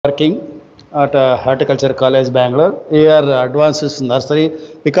working at Horticulture College, Bangalore. We are advanced nursery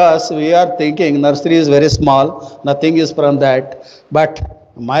because we are thinking nursery is very small, nothing is from that. But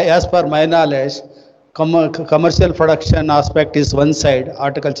as per my knowledge, commercial production aspect is one side,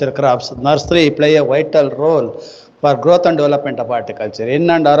 horticulture crops. Nursery play a vital role for growth and development of horticulture. In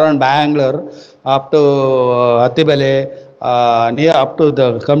and around Bangalore, up to Attibale, near up to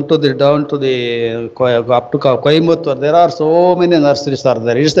the come to the down to the up to Coimbatore, there are so many nurseries are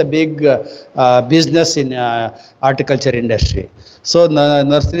there. It's a big business in horticulture industry. So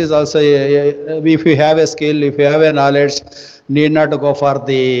nursery is also if you have a skill, if you have a knowledge, need not to go for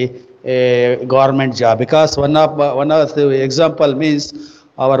the government job because one of the example means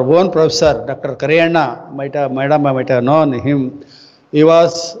our own professor, Dr. Kariyana, madam might have known him. He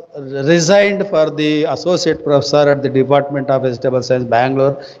was resigned for the associate professor at the Department of Vegetable Science,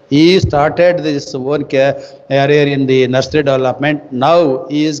 Bangalore. He started this own career in the nursery development. Now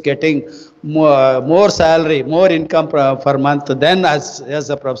he is getting more salary, more income per month than as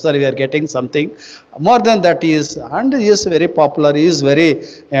a professor. We are getting something more than that. He is very popular. He is very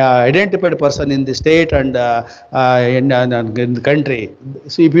identified person in the state and in the country.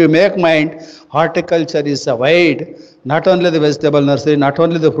 So if you make mind, horticulture is a wide, not only the vegetable nursery, not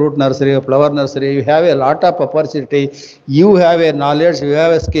only the fruit nursery, flower nursery, you have a lot of opportunity. You have a knowledge, you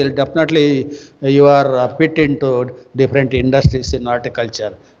have a skill, definitely you are fit into different industries in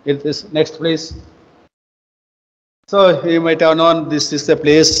horticulture. It is next please. So you might have known this is a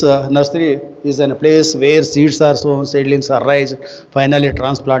place, nursery is a place where seeds are sown, seedlings are raised, finally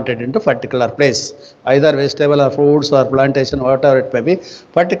transplanted into particular place. Either vegetable or fruits or plantation, whatever it may be,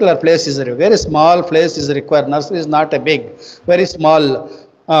 particular place is a very small place is required. Nursery is not a big, very small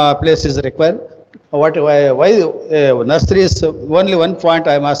place is required. Why nursery is only one point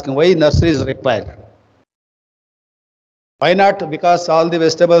I am asking, why nursery is required? Why not? Because all the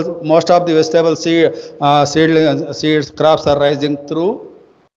vegetables, most of the vegetable seeds, crops are rising through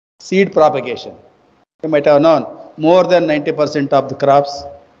seed propagation. You might have known more than 90% of the crops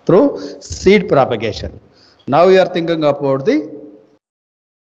through seed propagation. Now we are thinking about the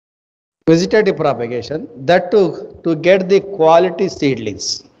vegetative propagation, that to get the quality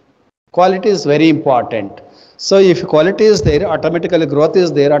seedlings. Quality is very important. So if quality is there, automatically growth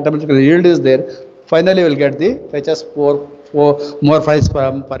is there, automatically yield is there, finally we'll get the fetches for more price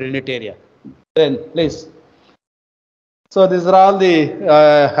per unit area. Then please. So these are all the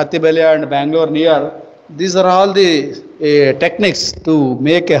Hattibale and Bangalore near. These are all the techniques to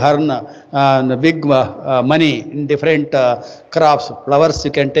make a big money in different crops. Flowers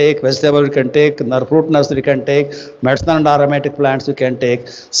you can take, vegetable you can take, fruit nursery you can take, medicinal and aromatic plants you can take.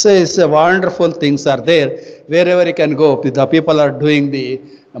 So it's a wonderful things are there. Wherever you can go, the people are doing the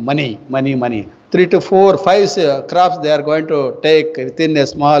money. 3 to 4, 5 crops they are going to take within a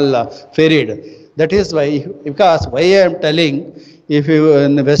small period. That is why, because why I am telling, if you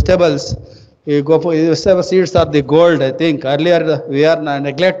in vegetables, you go for vegetable seeds are the gold. I think earlier we are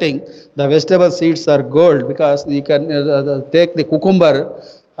neglecting the vegetable seeds are gold because you can take the cucumber.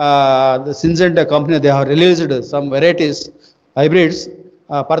 The Syngenta company they have released some varieties, hybrids,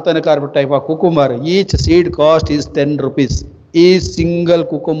 Parthenicarp type of cucumber. Each seed cost is 10 rupees. Each single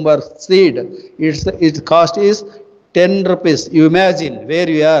cucumber seed, its cost is 10 rupees. You imagine where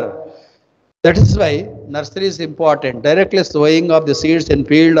you are. That is why nursery is important. Directly sowing of the seeds in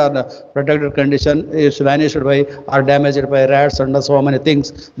field or protected condition is vanished by or damaged by rats and so many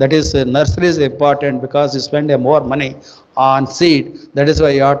things. That is nursery is important because you spend more money on seed. That is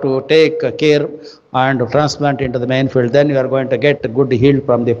why you have to take care and transplant into the main field. Then you are going to get good yield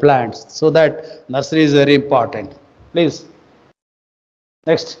from the plants. So that nursery is very important. Please.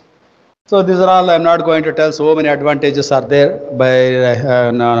 Next. So these are all, I am not going to tell, so many advantages are there by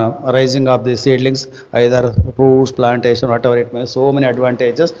raising of the seedlings, either fruits, plantation, whatever it may, so many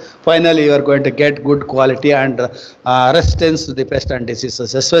advantages. Finally, you are going to get good quality and resistance to the pest and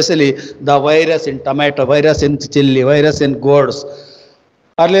diseases, especially the virus in tomato, virus in chili, virus in gourds.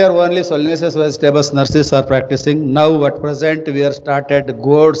 Earlier only solanaceous vegetables nurseries are practicing. Now at present we are started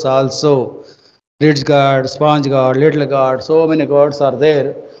gourds also. Ridge guard, sponge guard, little guard, so many gourds are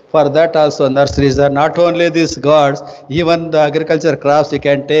there. For that also nurseries are not only these gourds, even the agriculture crops you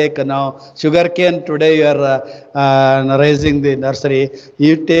can take now. Sugarcane today you are raising the nursery.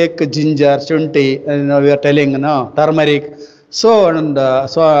 You take ginger, shunti, we are telling turmeric. So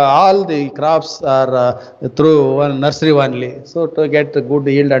so all the crops are through one nursery only. So to get good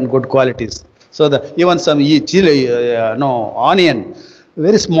yield and good qualities. So even some chili, onion,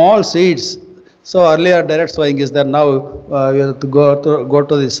 very small seeds. So earlier direct sowing is there. Now we have to go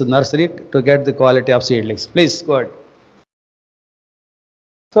to this nursery to get the quality of seedlings. Please go ahead.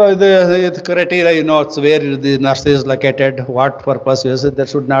 So the criteria, it's where the nursery is located, what purpose is it. There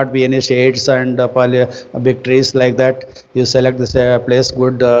should not be any shades and big trees like that. You select this place,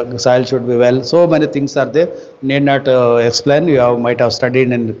 good soil should be well. So many things are there. Need not explain. Might have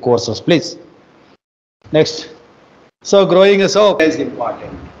studied in the courses, please. Next. So growing is is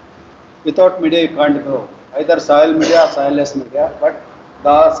important. Without media, you can't grow. Either soil media or soilless media, but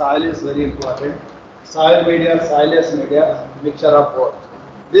the soil is very important. Soil media, soilless media, mixture of both.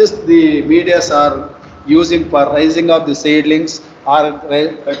 This the medias are using for raising of the seedlings or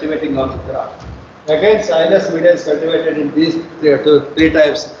cultivating of the crop. Again, soilless media is cultivated in these three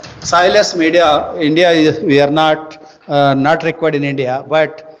types. Soilless media, India we are not required in India,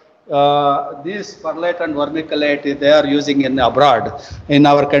 but these perlite and vermiculite they are using in abroad. In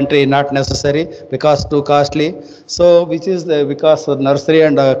our country not necessary because too costly. So which is because of nursery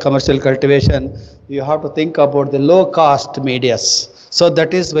and commercial cultivation, you have to think about the low cost medias. So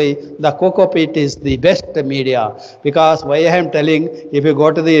that is why the cocoa peat is the best media. Because why I am telling, if you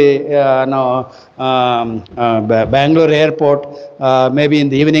go to the Bangalore airport, maybe in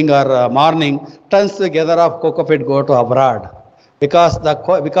the evening or morning, tons together of cocoa peat go to abroad because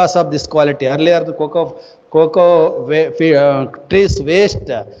of this quality. Earlier the cocoa trees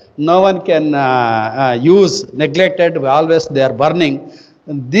waste, no one can use, neglected, always they are burning.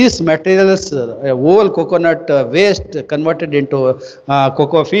 These materials, whole coconut waste converted into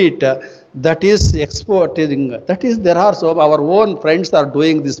cocoa peat, that is exporting. That is, there are so our own friends are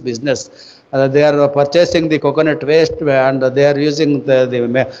doing this business. They are purchasing the coconut waste and they are using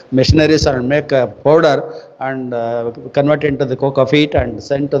the machineries and make a powder and convert into the cocoa peat and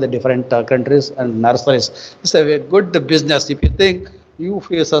send to the different countries and nurseries. It's a good business. If you think you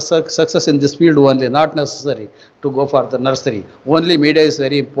feel success in this field only, not necessary to go for the nursery. Only media is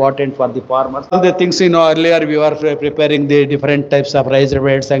very important for the farmers. All the things, earlier we were preparing the different types of raised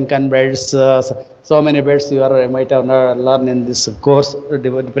beds, sunken beds, so many beds you might have learned in this course,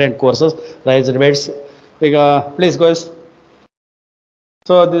 different courses, raised beds. Please go.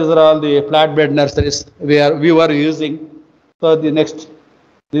 So these are all the flatbed nurseries we were using. So the next,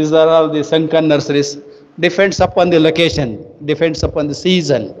 these are all the sunken nurseries. Depends upon the location, depends upon the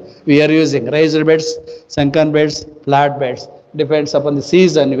season. We are using raised beds, sunken beds, flat beds. Depends upon the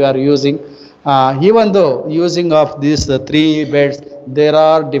season we are using. Even though using of these three beds, there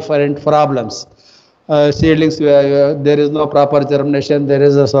are different problems. Seedlings, there is no proper germination, there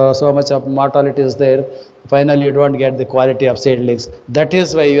is so much of mortality is there. Finally, you don't get the quality of seedlings. That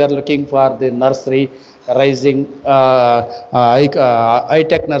is why you are looking for the nursery rising, high-tech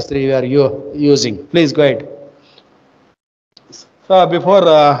nursery you are using. Please go ahead. So before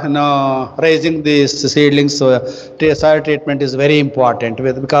raising these seedlings, soil treatment is very important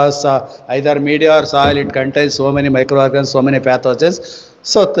because either media or soil, it contains so many microorganisms, so many pathogens.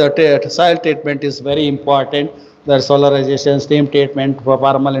 So the soil treatment is very important. The solarization, steam treatment,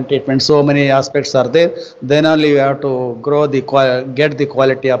 formalin treatment, so many aspects are there. Then only you have to get the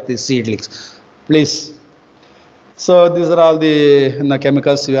quality of the seedlings. Please. So these are all the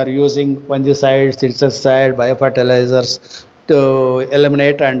chemicals you are using: fungicides, insecticides, biofertilizers to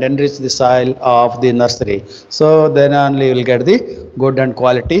eliminate and enrich the soil of the nursery. So then only you will get the good and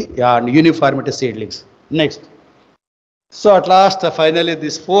quality and uniformity seedlings. Next. So at last, finally,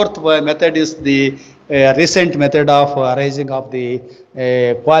 this fourth method is the recent method of raising of the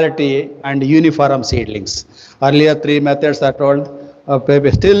quality and uniform seedlings. Earlier three methods are told.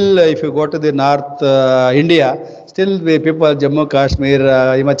 Still, if you go to the North India, still the people Jammu Kashmir,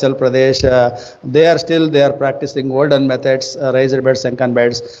 Himachal Pradesh, they are practicing olden methods, raised beds, sunken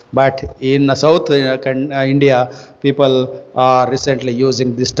beds. But in South India, people are recently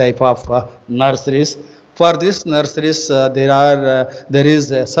using this type of nurseries. For these nurseries, there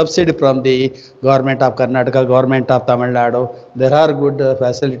is a subsidy from the government of Karnataka, government of Tamil Nadu. There are good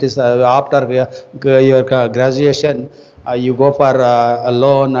facilities after your graduation. You go for a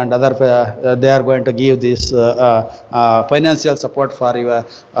loan and other. They are going to give this financial support for your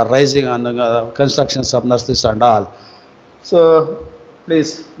rising and constructions of nurseries and all. So,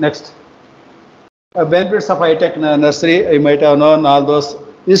 please next. Benefits of high-tech nursery, you might have known all those.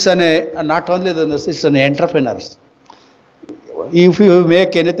 Is not only the nursery, it's an entrepreneurs. If you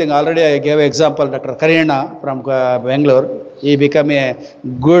make anything, already I gave example, Dr. Karina from Bangalore, he became a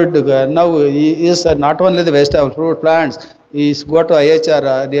good, now he is not only the vegetable fruit plants, he's go to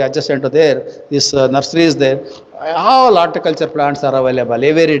IHR, the adjacent to there, his nursery is there. All horticulture plants are available.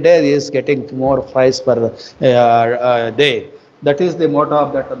 Every day he is getting more price per day. That is the motto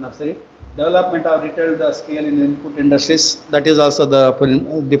of that nursery. Development of retail scale in input industries. That is also the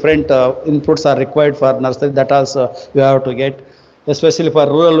different inputs are required for nursery. That also you have to get. especially for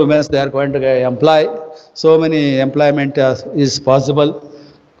rural women, they are going to employ. So many employment is possible.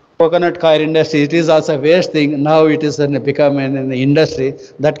 Coconut coir industry, it is also a waste thing. Now it is become an industry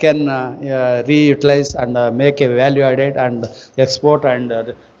that can reutilize and make a value added and export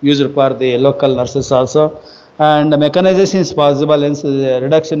and use it for the local nurses also. And mechanization is possible and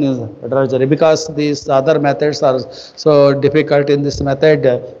reduction is drudgery because these other methods are so difficult. In this method,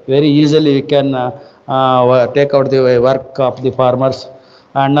 very easily we can take out the work of the farmers.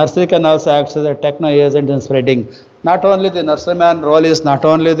 And nursery can also act as a techno agent in spreading. Not only the nurseryman role is not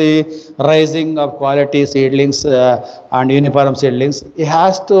only the raising of quality seedlings and uniform seedlings, he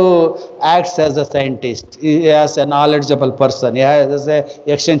has to act as a scientist, he as a knowledgeable person, he has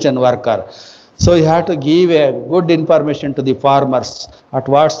a extension worker. So you have to give a good information to the farmers at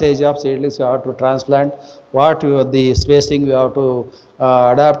what stage of seedlings you have to transplant, what the spacing you have to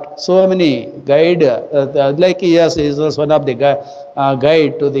adapt. So many guide, like yes, is one of the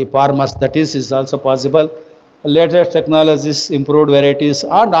guide to the farmers. That is also possible. Latest technologies, improved varieties,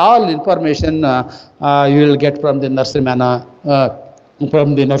 and all information you will get from the nurseryman.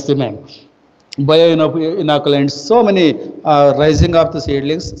 From the nurseryman. Bioinoculants, so many rising of the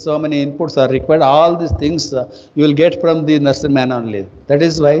seedlings, so many inputs are required. All these things you will get from the nurseryman only. That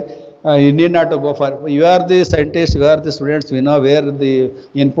is why you need not to go for. You are the scientists, you are the students. We know where the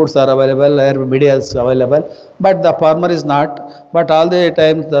inputs are available, where media is available, but the farmer is not. But all the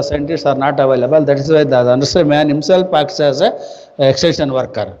times the scientists are not available. That is why the nurseryman himself acts as a extension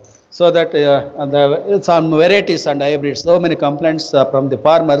worker. So that some varieties and hybrids, so many complaints from the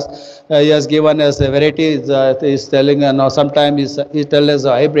farmers. He has given us a variety, is telling no, sometimes he tells us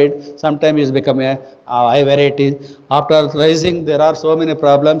a hybrid, sometimes he is become a high variety. After rising, there are so many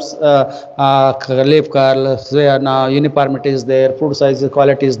problems. Leaf curl, uniformity is there, fruit size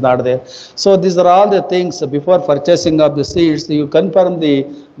quality is not there. So these are all the things. Before purchasing of the seeds, you confirm the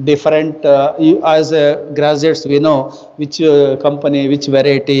different, as graduates we know which company, which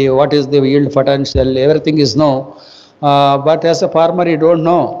variety, what is the yield potential, everything is know. But as a farmer you don't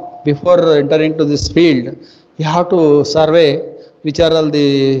know. Before entering to this field, you have to survey which are all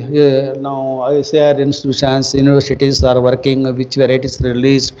the now ICR institutions, universities are working, which varieties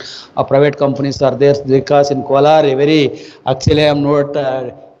released, private companies are there. Because in Kolar, actually I am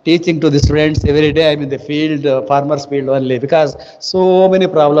not teaching to the students every day. I'm in the field, farmers field only, because so many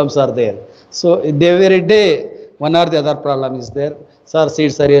problems are there. So every day one or the other problem is there. Sir,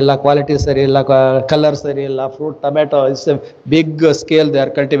 seeds are illa, quality is illa, colors are illa, fruit, tomato, it's a big scale they are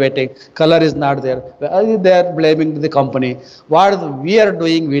cultivating, color is not there. They are blaming the company. What we are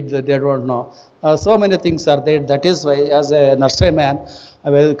doing with they don't know. So many things are there. That is why as a nurseryman, I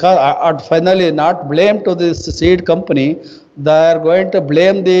will finally not blame to this seed company, they are going to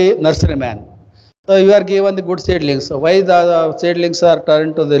blame the nurseryman. So you are given the good seedlings. So why the seedlings are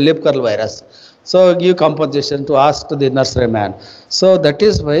turned to the leaf curl virus? So give compensation to ask to the nurseryman. So that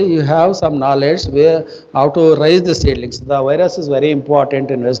is why you have some knowledge where how to raise the seedlings. The virus is very important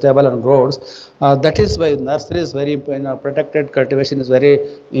in vegetable and growers. That is why nursery is very protected cultivation is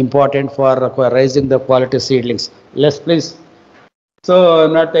very important for raising the quality seedlings. Let's please. So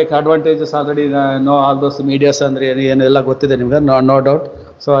not take advantages already know all those medias andre ಏನೆಲ್ಲ ಗೊತ್ತಿದೆ ನಿಮಗೆ no doubt.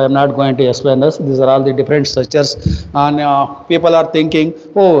 So I am not going to explain this. These are all the different structures. And people are thinking,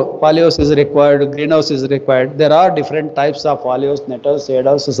 oh, polyhouse is required, greenhouse is required. There are different types of polyhouse, net house, shade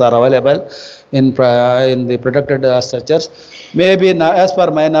houses are available in the protected structures. Maybe as per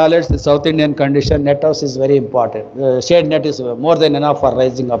my knowledge, the South Indian condition, net house is very important. Shade net is more than enough for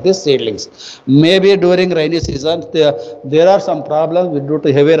raising of these seedlings. Maybe during rainy season, there are some problems due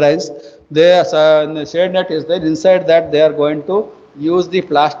to heavy rains. The shade net is there. Inside that, they are going to use the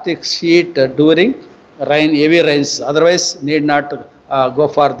plastic sheet during heavy rains. Otherwise, need not go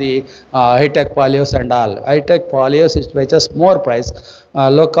for the high-tech polyhouse and all. High-tech polyhouse is fetches more price.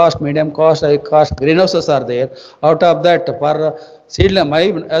 Low cost, medium cost, high cost greenhouses are there. Out of that, for seedling,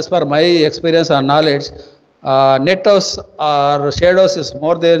 as per my experience and knowledge, net house or shade house is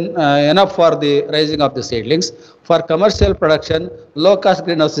more than enough for the raising of the seedlings. For commercial production, low cost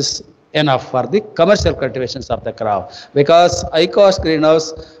greenhouse is enough for the commercial cultivations of the crop, because high cost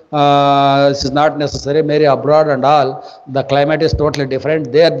greenhouse this is not necessary. Maybe abroad and all, the climate is totally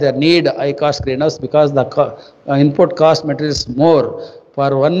different. There they need high cost greenhouse because the input cost material is more. For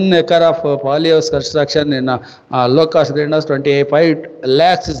 1 acre of polyhouse construction in low cost greenhouse, 25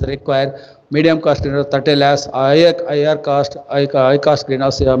 lakhs is required. Medium cost greenhouse 30 lakhs. Higher cost high cost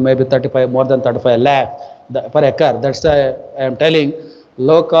greenhouse maybe 35, more than 35 lakh per acre. That's why I am telling.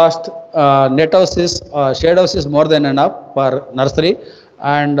 Low cost net house is shade house is more than enough for nursery,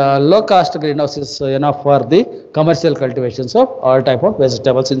 and low cost greenhouse is enough for the commercial cultivations of all type of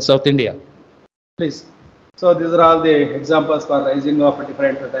vegetables in South India. Please. So these are all the examples for raising of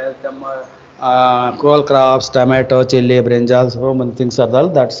different coal crops, tomato, chili, brinjal, so many things are there.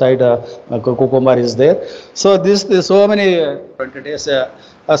 That side cucumber is there. So this so many 20 days.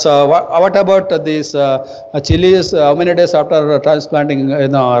 So what about these chilies? How many days after transplanting,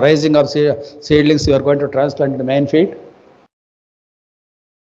 raising of seedlings you are going to transplant in the main field?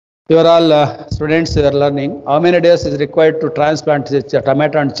 You are all students, you are learning. How many days is required to transplant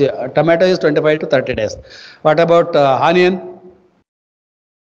tomato and tomato is 25 to 30 days. What about onion?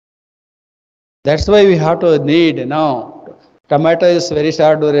 That's why we have to need now. Tomato is very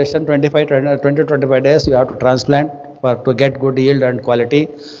short duration, 20 to 25 days you have to transplant to get good yield and quality.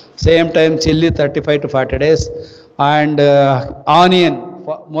 Same time chili 35 to 40 days and onion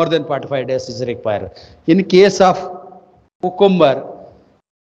more than 45 days is required. In case of cucumber,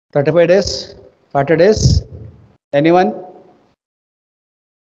 35 days, 40 days, anyone?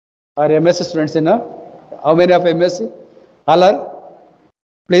 Or MSc students in how many of MSc? All are?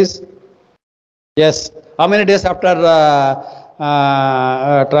 Please. Yes. How many days after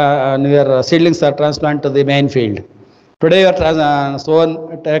your seedlings are transplanted to the main field? Today you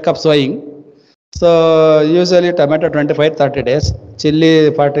are take up sowing. So usually tomato 25, 30 days,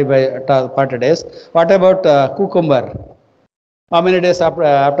 chili 40 days. What about cucumber? How many days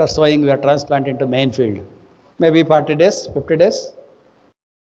after sowing we are transplanting to main field? Maybe 40 days, 50 days?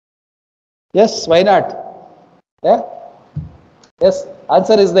 Yes, why not? Yeah? Yes,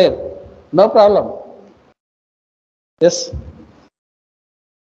 answer is there. No problem. Yes.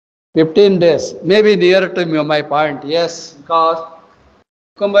 15 days. Maybe nearer to my point. Yes, because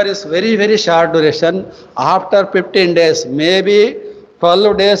cucumber is very, very short duration. After 15 days, maybe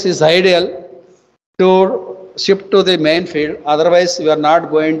 12 days is ideal to shift to the main field. Otherwise, we are not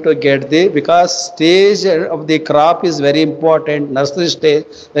going to get because stage of the crop is very important. Nursery stage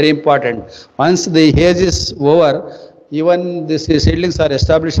very important. Once the age is over, even the seedlings are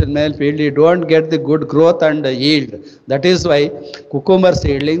established in main field, you don't get the good growth and yield. That is why cucumber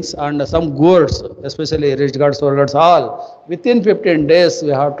seedlings and some gourds, especially rich gourds, sour gourds, all within 15 days we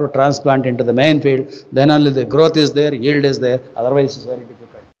have to transplant into the main field. Then only the growth is there, yield is there. Otherwise, it's very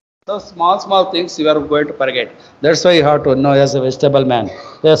difficult. So small things you are going to forget. That's why you have to know as a vegetable man.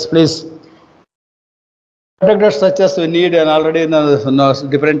 Yes, please. Protectors such as we need and already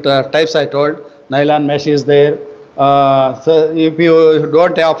different types I told. Nylon mesh is there. So if you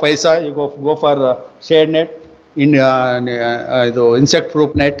don't have paisa, you go for shade net, insect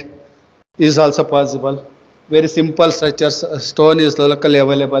proof net is also possible. Very simple structures. Stone is locally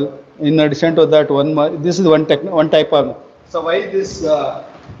available. In addition to that, this is one type of. So why this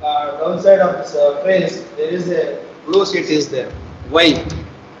downside of this trays, there is a blue sheet is there. Why?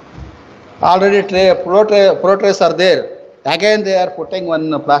 Already pro trays are there. Again they are putting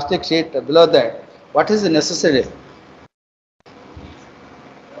one plastic sheet below that. What is necessary?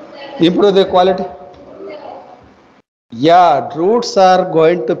 Improve the quality. Yeah, roots are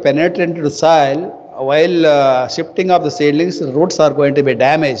going to penetrate into the soil while shifting of the seedlings. Roots are going to be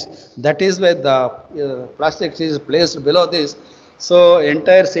damaged. That is why the plastic sheet is placed below this. So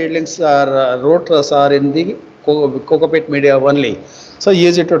entire seedlings roots are in the cocoa media only. So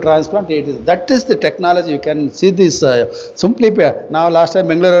easy to transplant. That is the technology. You can see this simply. Now last time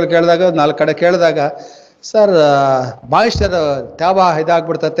Bangalore ಕೇಳಿದಾಗ 4 ಕಡೆ ಕೇಳಿದಾಗ sir moisture ತ್ಯಾವ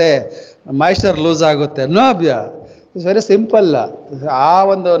ಇದಾಗ್ಬಿಡ್ತತೆ, moisture loose ಆಗುತ್ತೆ. No it's very simple. ಆ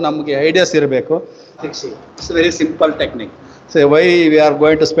ಒಂದು ನಮಗೆ ideas ಇರಬೇಕು. It's very simple technique. So why we are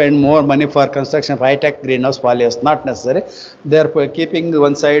going to spend more money for construction of high-tech greenhouse polyhouse? Not necessary. They are keeping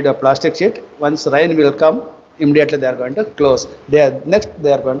one side a plastic sheet. Once rain will come, immediately they are going to close. Next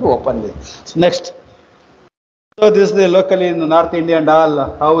they are going to open it. So next. So this is the locally in the North India and all,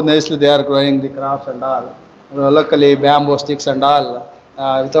 how nicely they are growing the crops and all. Locally bamboo sticks and all,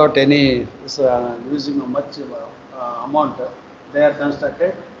 without any using much amount, they are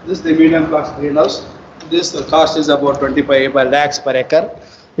constructed. This is the medium cost greenhouse. This cost is about 25 lakhs per acre.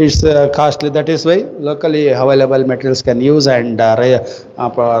 It's costly. That is why locally available materials can use and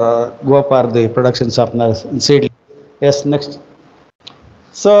go for the productions of seedling. Yes, next.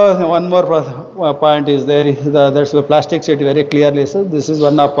 So one more point is there. There's a plastic sheet very clearly. So this is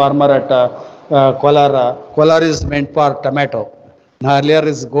one of farmer at Kolar. Kolar is meant for tomato. Earlier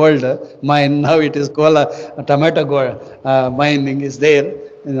is gold mine. Now it is tomato gold mining is there.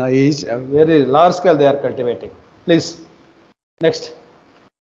 Each very large scale they are cultivating. Please. Next.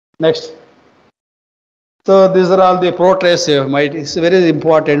 So these are all the pro trays. It's very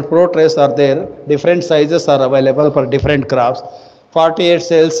important. Pro trays are there. Different sizes are available for different crops. 48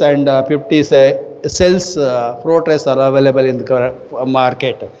 cells and 50 cells flow trace are available in the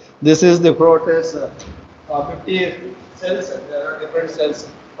market. This is the flow trace 50 cells, there are different cells.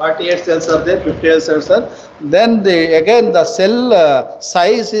 48 cells are there, 58 cells are. Then again the cell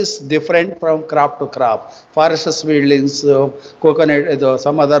size is different from crop to crop. Forest seedlings, coconut,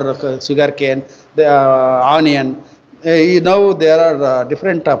 some other sugar cane, the onion. Now there are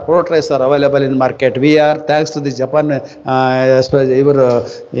different portraits are available in market. We are thanks to the Japan, as well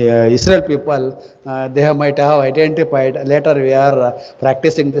as Israel people, they might have identified. Later we are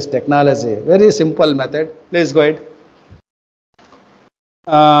practicing this technology. Very simple method. Please go ahead.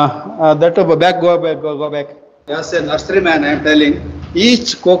 That go back. As a nurseryman, I am telling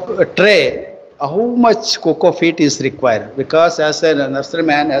each tray how much cocoa feet is required, because as a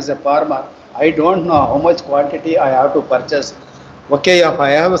nurseryman, as a farmer, I don't know how much quantity I have to purchase. Okay, if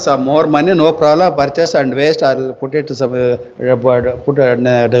I have some more money, no problem, purchase and waste, I'll put it to some put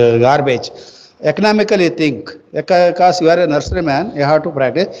the garbage. Economically think, because you are a nurseryman, you have to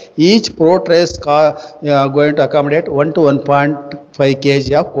practice. Each pro tray is going to accommodate 1 to 1.5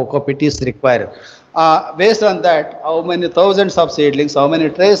 kg of cocoa peat is required. Based on that, how many thousands of seedlings, how many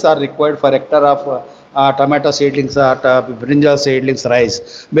trays are required for hectare of tomato seedlings or brinjal seedlings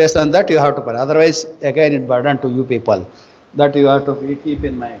rise. Based on that, you have to put. Otherwise, again, it burden to you people. That you have to keep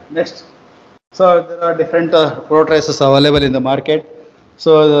in mind. Next. So there are different pro traces available in the market.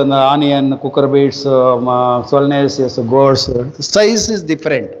 So the onion, cucumber beets, solanaceous, gourds, size is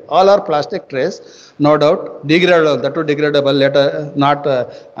different. All are plastic trays, no doubt. Degradable, that too degradable. Later, not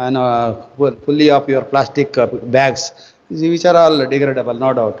fully of your plastic bags, which are all degradable,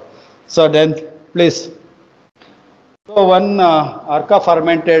 no doubt. So then, please. So one Arca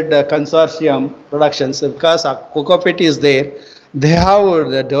fermented consortium productions, because cocoa peat is there, they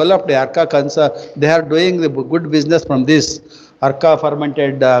have developed Arca they are doing the good business from this Arca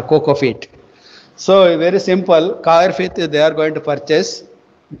fermented cocoa peat. So very simple, coir feet they are going to purchase.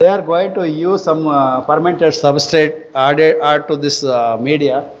 They are going to use some fermented substrate add to this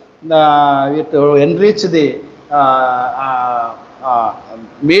media to enrich the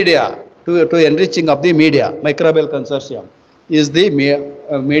media to enriching of the media. Microbial consortium is the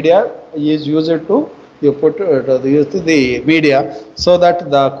media is used to you put use the media, so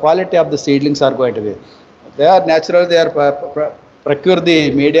that the quality of the seedlings are going to be. They are natural. They are procure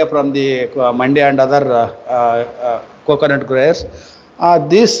the media from the mandi and other coconut growers.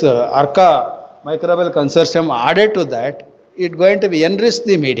 This Arca microbial consortium added to that, it going to be enrich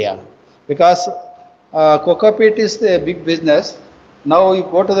the media, because cocoa peat is a big business. Now you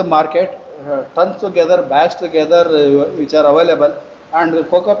go to the market, tons together, bags together, which are available, and the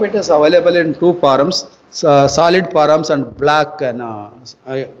cocoa peat is available in two forms, solid forms and black, and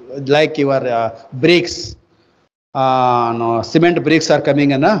like your bricks. No, cement bricks are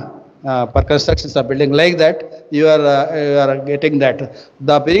coming in for constructions of building, like that you are getting that.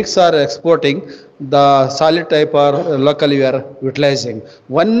 The bricks are exporting, the solid type are locally you are utilizing.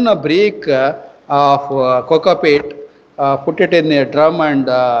 One brick of cocoa peat, put it in a drum and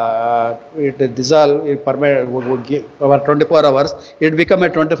it dissolve it over 24 hours, it become a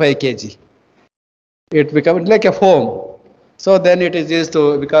 25 kg. It becomes like a foam. So then it is used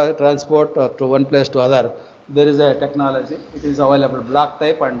to because transport to one place to other. There is a technology. It is available, black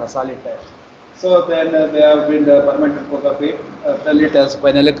type and solid type. So then they have been fermented cocoa peat. Tell it as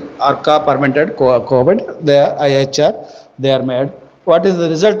finally Arca fermented cocoa peat. They are IHR. They are made. What is the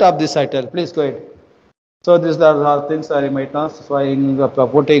result of this title? Please go ahead. So these are all things that you might know. So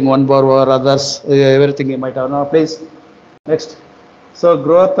putting one bar over others, everything you might have know. Please next. So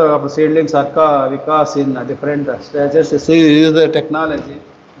growth of seedlings Arca because in different stages. See, use the technology.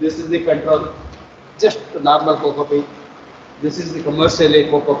 This is the control. Just normal cocoa peat. This is the commercially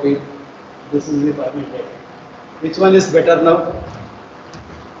cocoa peat. This is the fermented. Which one is better now?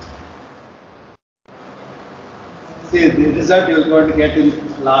 See the result you are going to get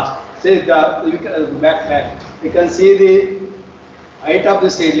in last. See the back. You can see the height of the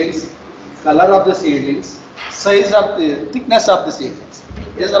seedlings, color of the seedlings, size of the thickness of the seedlings.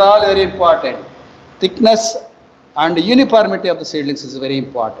 These are all very important. Thickness and uniformity of the seedlings is very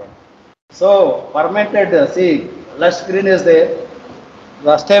important. So fermented, see, lush green is there,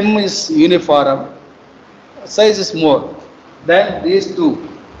 the stem is uniform, size is more than these two.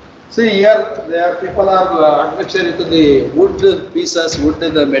 See here, there people are admixture into the wood pieces, wood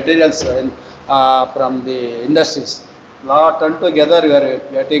the materials from the industries. Lot turned together, you are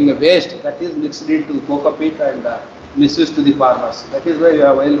getting waste that is mixed into cocoa peat and misused to the farmers. That is why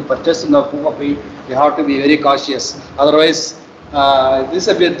while purchasing of cocoa peat, you have to be very cautious. Otherwise, this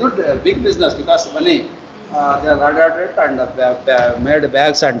is a big business because money. they are radiated and made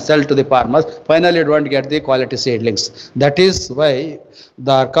bags and sell to the farmers. Finally, you don't get the quality seedlings. That is why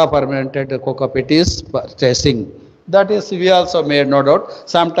the Arca fermented cocoa peat is purchasing. That is, we also made, no doubt.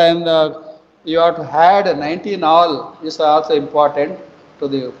 Sometimes you have to add 19 all is also important to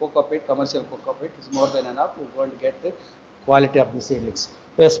the cocoa peat, commercial cocoa peat is more than enough. You won't get the quality of the seedlings.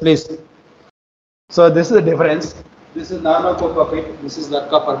 Yes, please. So this is the difference. This is normal cocoa peat. This is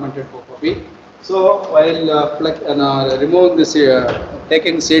Larka fermented cocoa peat. So while removing this,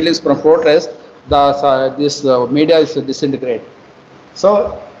 taking seedlings from fortress, this media is disintegrate.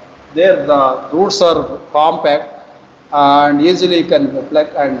 So there the roots are compact and easily can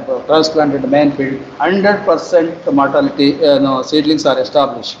pluck and transplant in the main field. 100% mortality seedlings are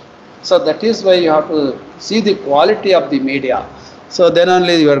established. So that is why you have to see the quality of the media. So then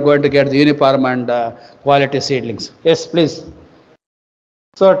only you are going to get the uniform and quality seedlings. Yes, please.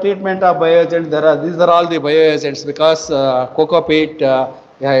 So treatment of bioagents, these are all the bioagents because cocoa peat, yeah,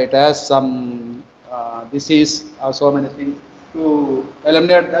 it has some disease or so many things. To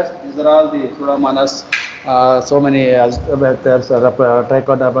eliminate that, these are all the pseudomonas, so many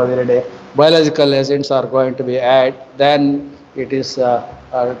trichoderma viridae. Biological agents are going to be added. Then it is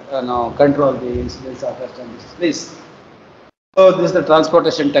control the incidence of pest and disease. Please. So this is the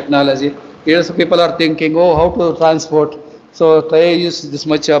transportation technology. Here people are thinking, oh, how to transport? So try use this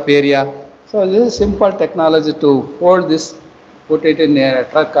much of area. So this is simple technology to hold this, put it in a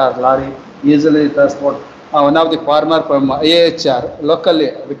truck or lorry, easily transport. One of the farmer from AHR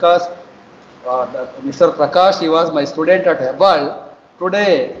locally, because Mr. Prakash, he was my student at Hebbal.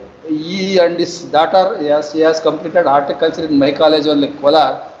 Today, he and his daughter, yes, he has completed horticulture in my college only,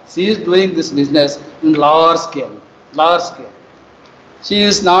 Kolar. She is doing this business in large scale, large scale. She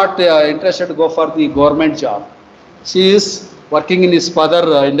is not interested to go for the government job. She is working in his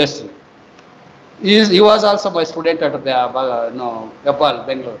father industry. He was also my student at Gopal,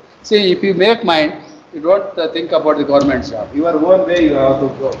 Bangalore. See, if you make mind, you don't think about the government job. Your own way you have to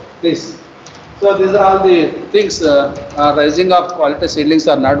go. Please. So these are all the things. Raising of quality seedlings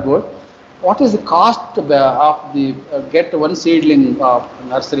are not good. What is the cost of the get one seedling of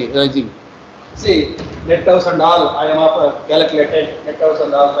nursery raising? See, net house and all, I am calculated net house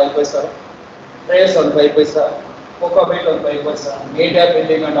and all 5 paisa, trays on 5 paisa, cocoa beet on 5 paisa, media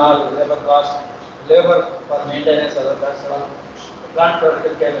building and all, labor cost, labor for maintenance, other that's all, plant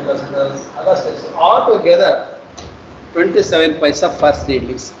protective chemicals and other steps. All together, 27 paisa per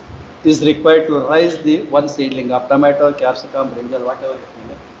seedlings is required to raise the one seedling of tomato, capsicum, brinjal, whatever it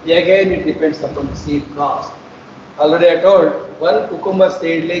may be. Again, it depends upon the seed cost. Already I told, one cucumber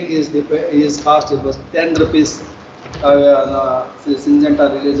seedling is cost it was 10 rupees. Syngenta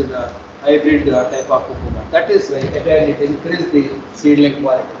released hybrid type of cucumber. That is why again it increased the seedling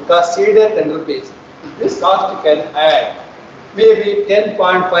quality. Because seed at 10 rupees, this cost you can add. Maybe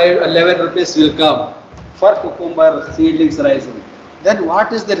 10.5, 11 rupees will come for cucumber seedlings rising. Then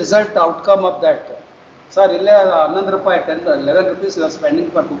what is the result outcome of that? Sir, 11 rupees you are spending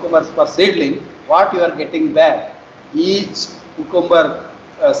for cucumbers per seedling. What you are getting back? Each cucumber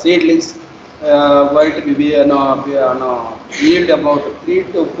seedlings going to be yield about 3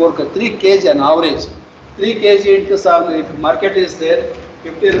 to 4, 3 kg on average. 3 kg into some, if market is there,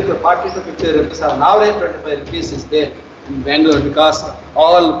 50 rupees, 40 to 50 rupees, on average 25 rupees is there in Bangalore because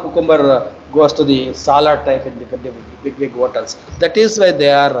all cucumber goes to the salad type in the big hotels. That is why they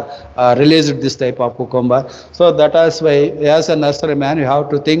are released this type of cucumber. So that is why as a nursery man you have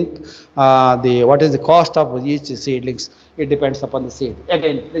to think what is the cost of each seedlings. It depends upon the seed.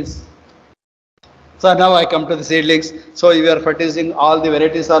 Again, please. So now I come to the seedlings. So we are fertilizing, all the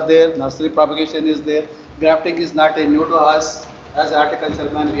varieties are there, nursery propagation is there, grafting is not a new to us. As horticulture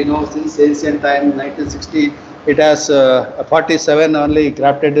man, we know since ancient time, 1960, it has 47 only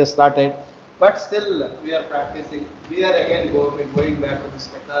grafted started. But still we are practicing. We are again going back to this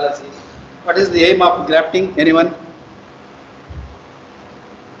technology. What is the aim of grafting? Anyone?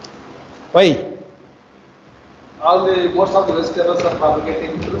 Why? Most of the vegetables are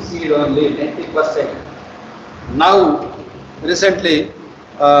propagating through seed only, 90%. Now, recently,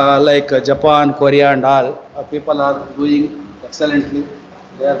 like Japan, Korea and all, people are doing excellently.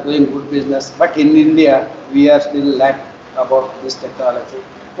 They are doing good business. But in India, we are still lack about this technology.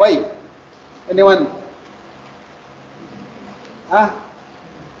 Why? Anyone?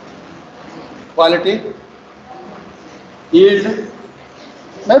 Quality? Yield?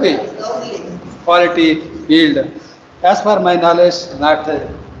 Maybe. Quality, yield. As per my knowledge, not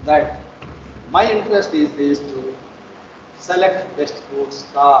that. My interest is to select best root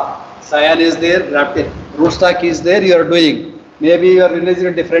stock. Cyan is there, rootstock is there, you are doing. Maybe you are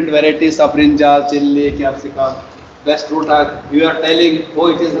releasing different varieties of brinjal, chili, capsicum, best root. You are telling,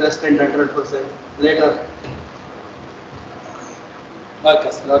 oh, it is resistant 100%. Later.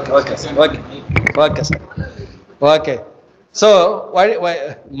 Okay, sir. Okay, sir. Okay, sir. Okay. So,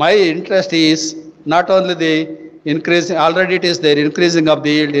 my interest is not only the increasing, already it is there, increasing of the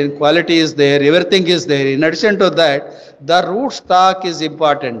yield, quality is there, everything is there. In addition to that, the root stock is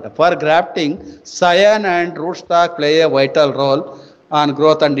important. For grafting, cyan and root stock play a vital role on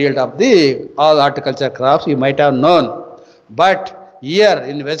growth and yield of the all horticulture crops, you might have known. But here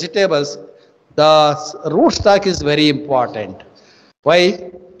in vegetables, the root stock is very important.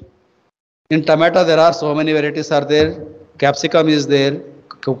 Why? In tomato, there are so many varieties are there. Capsicum is there.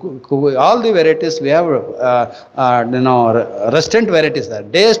 All the varieties we have, resistant varieties are.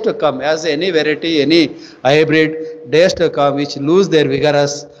 Days to come, as any variety, any hybrid, days to come, which lose their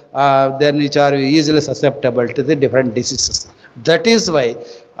vigorous, then which are easily susceptible to the different diseases. That is why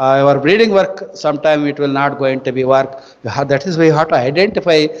our breeding work, sometime it will not going to be work. That is why you have to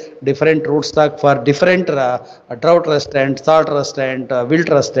identify different root stock for different drought resistant, salt resistant, wilt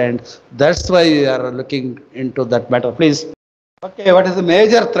resistant. That's why we are looking into that matter. Please. Okay, what is the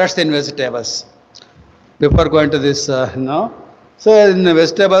major threats in vegetables? Before going to this, So in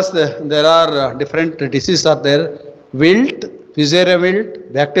vegetables, there are different diseases are there. Wilt, fusarium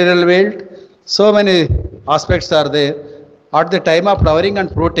wilt, bacterial wilt. So many aspects are there. At the time of flowering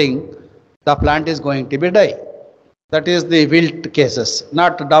and fruiting, the plant is going to be die. That is the wilt cases.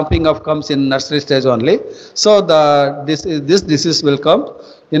 Not dumping of comes in nursery stage only. So this disease will come.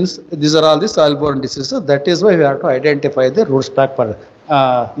 These are all the soil-borne diseases. That is why we have to identify the root stock.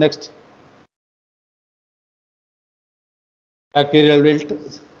 Next. Bacterial wilt.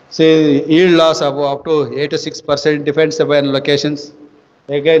 Say yield loss of up to 8 to 6% depends upon locations.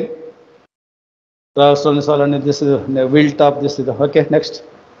 Again, this is the wilt of this. Okay, next.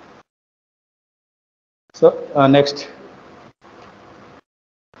 So next.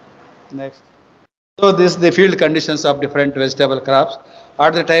 So this is the field conditions of different vegetable crops.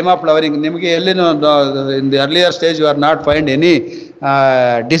 At the time of flowering, in the earlier stage you are not find any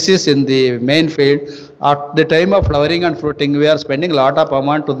disease in the main field. At the time of flowering and fruiting, we are spending a lot of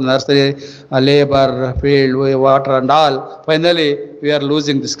amount to the nursery, labor, field, water and all. Finally, we are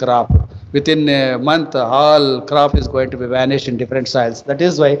losing this crop. Within a month, all crop is going to be vanished in different soils. That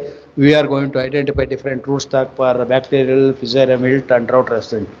is why we are going to identify different root stock for bacterial, fusarium wilt and drought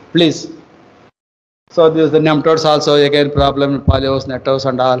resistant. Please. So this is the nematodes also again problem, polyols, nettles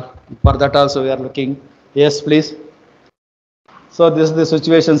and all. For that also we are looking. Yes, please. So this is the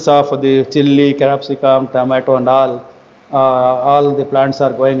situations of the chili, capsicum, tomato and all. All the plants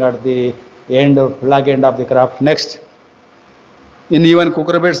are going at the flag end of the crop. Next. In even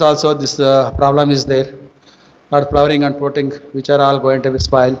cucurbits also this problem is there. Or flowering and fruiting, which are all going to be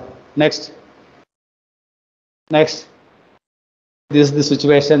spoiled. Next. This is the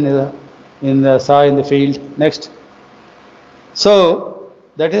situation in the field. Next. So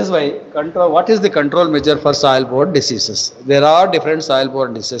that is why what is the control measure for soil-borne diseases? There are different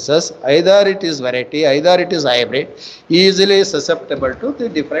soil-borne diseases. Either it is variety, either it is hybrid, easily susceptible to the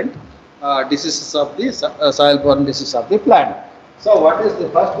different diseases of the soil-borne disease of the plant. So what is the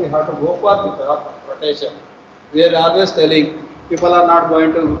first? We have to go for the crop rotation. We are always telling people are not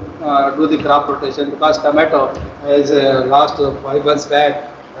going to do the crop rotation because tomato is last 5 months back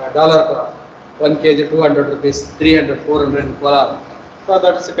dollar crop. 1 kg 200 rupees, 300, 400 in Kolar. So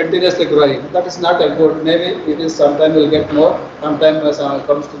that is continuously growing. That is not a good. Maybe it is sometime will get more. Sometimes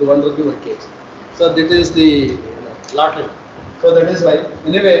comes to the 1 rupee 1 kg. So this is the lottery. So that is why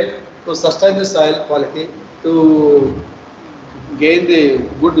anyway to sustain the soil quality, to gain the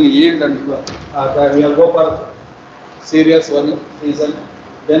good yield and we will go for cereals one season,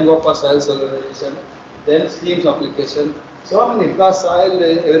 then go for soil solution, then schemes application. So many, because soil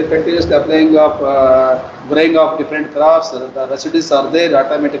continuously applying of growing of different crops, the residues are there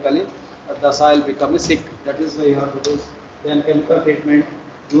automatically, the soil becomes sick. That is why you have to do. Then chemical treatment,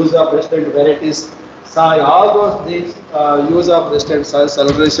 use of resistant varieties, soil, all those things, use of resistant soil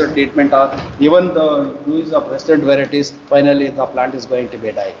solution treatment, or even the use of resistant varieties, finally the plant is going to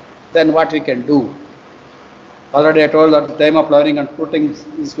be die. Then what we can do? Already I told at the time of flowering and fruiting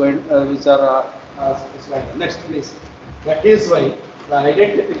is going, which are next please. That is why the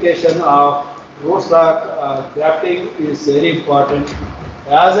identification of root stock grafting is very important.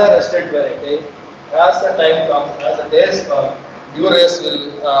 As a resistant variety, as the time comes, as the days come, new race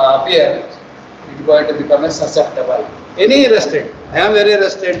will appear. It is going to become a susceptible. Any resistant. I am very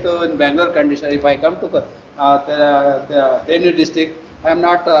resistant to in Bangalore condition. If I come to the Tenu district, I am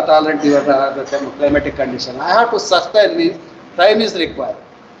not tolerant to the climatic condition. I have to sustain me Time is required.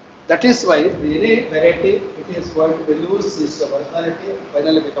 That is why any variety it is going to lose its personality and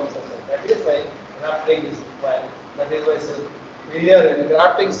finally becomes a cell. That is why grafting is required. That is why here in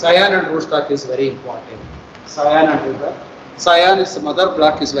grafting cyan and rootstock is very important. Cyan and rootstock. Cyan is the mother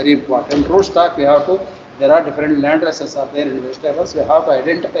block is very important. Rootstock we have to, there are different land races are there in vegetables. We have to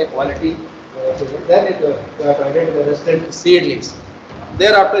identify quality. Then we have to identify resistant seedlings.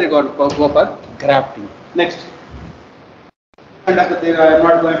 Thereafter you got to go for grafting. Next. And I am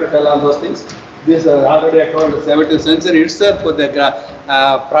not going to tell all those things. This already I told 17th century itself the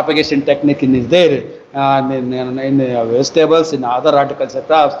propagation technique is there in vegetables, in other horticulture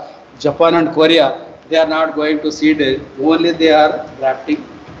crops. Japan and Korea, they are not going to seed, only they are grafting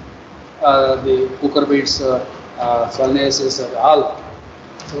the cucurbits, solanaceous, all.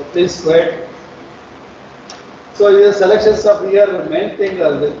 So please wait. So the selections of here, the main thing,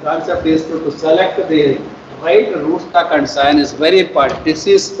 the concept is to select the right rootstock and cyan is very important.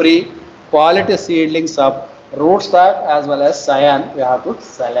 Disease-free quality seedlings of rootstock as well as cyan we have to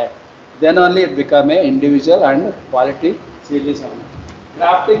select. Then only it become a individual and quality seedlings.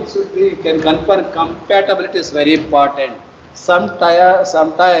 Grafting should be, can confirm compatibility is very important.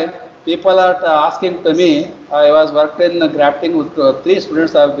 Sometime people are asking to me, I was worked in grafting with 3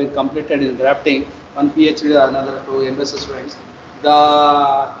 students have been completed in grafting, one PhD, another 2 MSc students.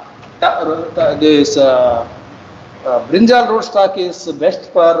 This brinjal rootstock is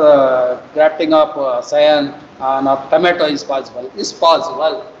best for grafting of cyan and of tomato is possible. Is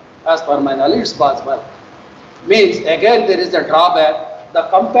possible. As per my knowledge, it's possible. Means again there is a drawback. The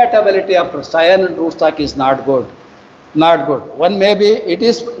compatibility of cyan and rootstock is not good. Not good. One maybe it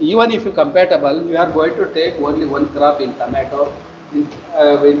is, even if you compatible, you are going to take only one crop in tomato. In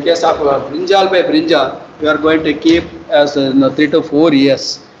case of brinjal by brinjal, you are going to keep as 3 to 4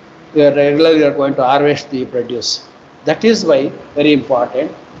 years. Regularly you are going to harvest the produce. That is why very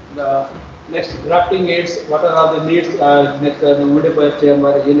important. The next grafting aids, what are all the needs? Next humidifier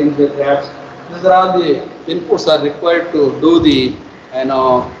chamber, healing the grafts. These are all the inputs are required to do the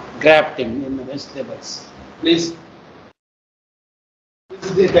grafting in the vegetables. Please. This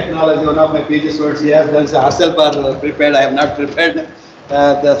is the technology. One of my PG students, he has done herself are prepared. I have not prepared.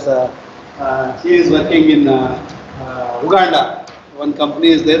 She is working in Uganda. One company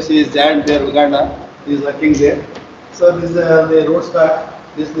is there. She is joined there, Uganda. She is working there. So this is the rootstock.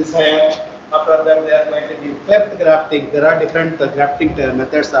 This hair. After that, they are going to give cleft grafting. There are different grafting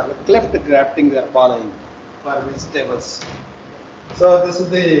methods. Cleft grafting they are following for vegetables. So this is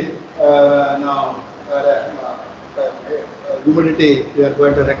the humidity we are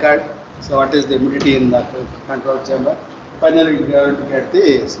going to record. So what is the humidity in the control chamber? Finally, we are going to get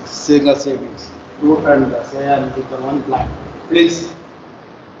the single savings, root and cyan for one plant. Please.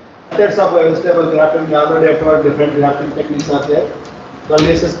 Methods of vegetable grafting, we already covered different grafting techniques are there.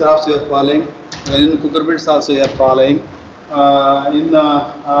 Solanaceous crops you are following. In cucurbits also you are following. In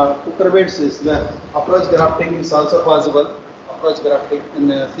cucurbits is the approach grafting is also possible. Approach grafting in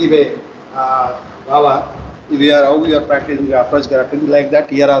Seaway, Bava. How we are practicing the approach grafting like that,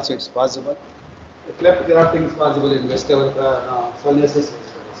 here also it's possible. The cleft grafting is possible in vegetable solanaceous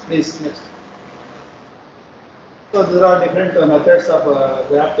vegetables. Please next. So there are different methods of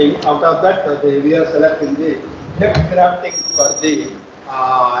grafting. Out of that, we are selecting the cleft grafting for the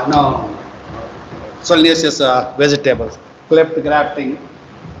solanaceous vegetables. Cleft grafting.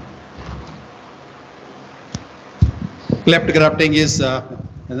 Cleft grafting is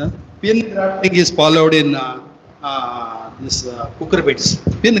pin grafting is followed in this cucurbits.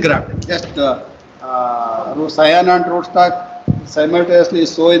 Pin grafting, just cyan and rootstock simultaneously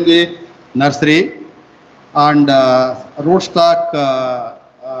sow in the nursery, and rootstock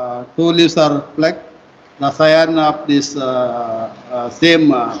 2 leaves are plucked. The cyan of this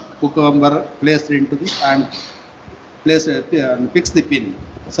same cucumber placed into the and place fix the pin.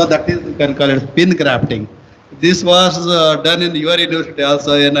 So that is, you can call it pin grafting. This was done in your university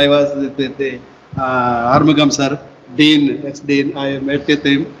also, and I was with the Armugam sir, Dean, ex-Dean. I met with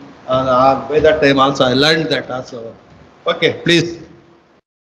him. By that time also, I learned that also. Okay, please.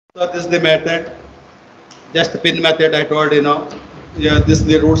 So this is the method. Just the pin method I told Yeah, this is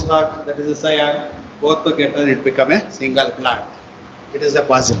the rootstock, that is the cyan. Both together it become a single plant. It is a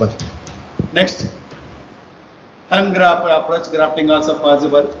possible. Next. Hand graft, approach grafting also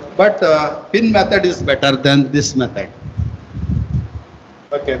possible, but pin method is better than this method.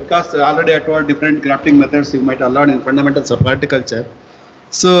 Okay, because already I told different grafting methods you might have learned in fundamentals of horticulture.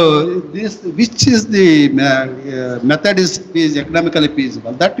 So this, which is the method is economically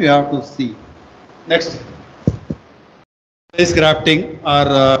feasible, that you have to see. Next, place grafting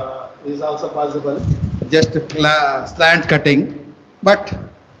or is also possible. just slant cutting, but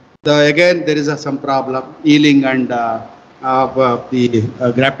again there is some problem, healing and the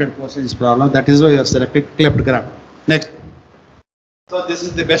grafted portion is problem. That is why you have selected cleft graft. Next. So this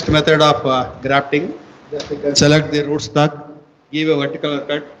is the best method of grafting. Just you can select the root stock, give a vertical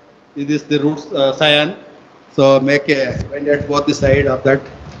cut. This is the root cyan. So make a bend at both the side of that,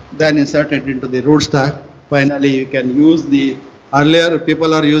 then insert it into the root stock. Finally, you can use the earlier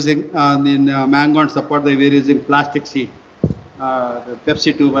people are using in mango and support they were using plastic sheet, the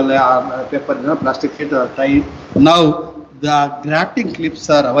Pepsi tube paper, plastic sheet tie. Now the grafting clips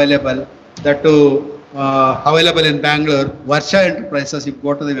are available. That too available in Bangalore. Varsha Enterprises. If you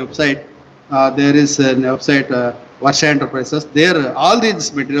go to the website, there is a website Varsha Enterprises. There all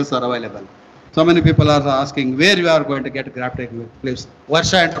these materials are available. So many people are asking where you are going to get grafting clips.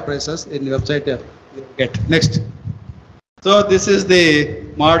 Varsha Enterprises in the website you get. Next. So this is the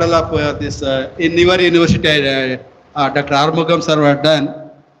model of this in your university. Dr. Armugam sir were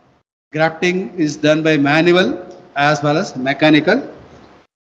done. Grafting is done by manual as well as mechanical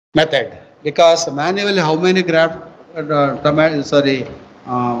method. Because manually, how many graft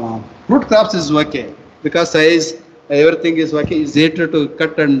fruit crops is okay, because size everything is okay. It's easier to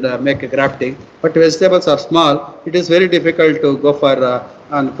cut and make a grafting. But vegetables are small. It is very difficult to go for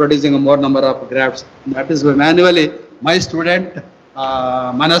producing a more number of grafts. That is why manually my student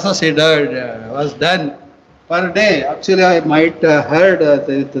Manasa Shedar was done per day. Actually, I might heard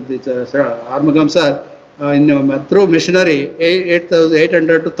Armugam sir. Through machinery,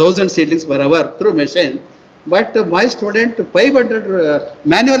 800 to 1000 seedlings per hour through machine, but my student 500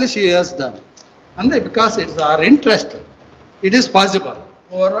 manually she has done, and because it's our interest, it is possible.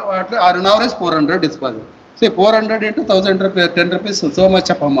 Or an average 400 is possible. Say 400 into 1000 rupees, 10 rupees, so much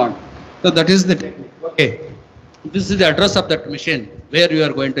of amount. So that is the technique. Okay, this is the address of that machine where you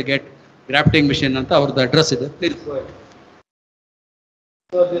are going to get grafting machine. And our the address is. Please go ahead.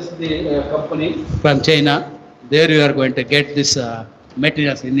 So this is the company from China. There you are going to get this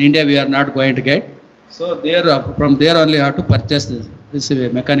materials. In India we are not going to get. So there from there only you have to purchase this. This is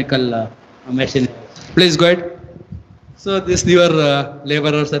a mechanical machine. Please go ahead. So this your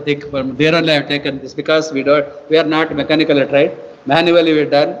laborers, I think from there only I have taken this, because we are not mechanically tried. Manually we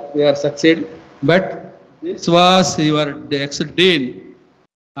done. We are succeed. But this was your ex-dean.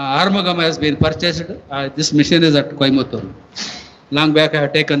 Armugam has been purchased. This machine is at Coimbatore. Long back I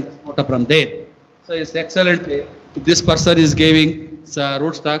have taken photo from there. So it's excellent. This person is giving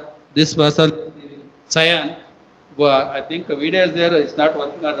rootstock. This person cyan. I think the video is there. It's not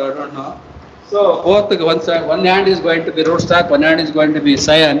working. I don't know. So both one hand is going to be rootstock, one hand is going to be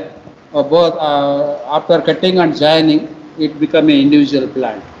cyan. Both after cutting and joining, it become an individual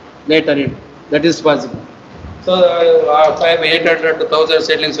plant. Later that is possible. So 800 to 1000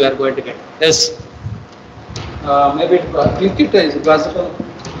 seedlings we are going to get. Yes. Maybe click it is possible.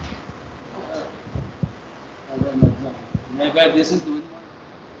 Maybe this is the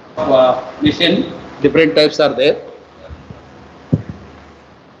machine. Different types are there.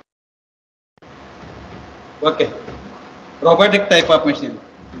 Okay. Robotic type of machine.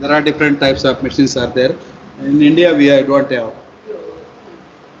 There are different types of machines are there. In India we don't have.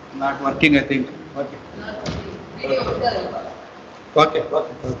 Not working, I think. Okay. Okay.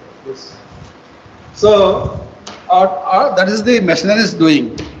 Yes. So that is the machinery is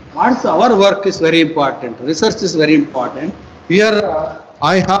doing. What's our work is very important. Research is very important. Here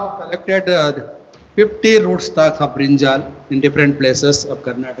I have collected 50 rootstocks of brinjal in different places of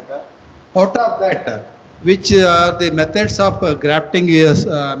Karnataka. Out of that, which the methods of grafting is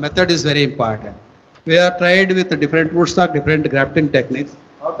method is very important. We have tried with different rootstock, different grafting techniques.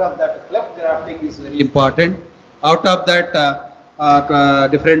 Out of that, cleft grafting is very important. Out of that,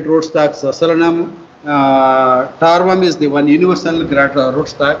 different rootstocks, solanum, tarvam is the one universal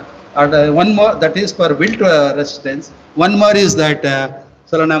rootstock, and one more that is for wilt resistance. One more is that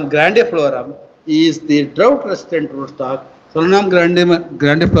solanum grandiflorum is the drought resistant rootstock. Solanum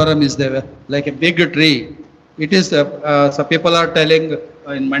grandiflorum is like a big tree. It is some people are telling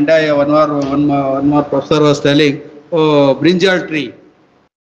in Mandaya, one more professor was telling, oh, brinjal tree.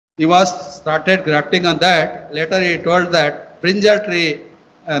 He was started grafting on that. Later he told that brinjal tree,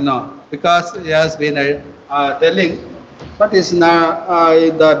 no, because he has been telling, but it's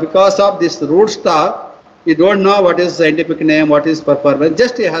not because of this rootstock. You don't know what is scientific name, what is performance.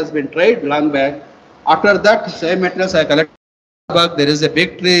 Just it has been tried long back. After that, same materials I collected. There is a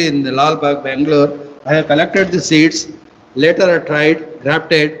big tree in the Lalbagh, Bangalore. I have collected the seeds. Later I tried,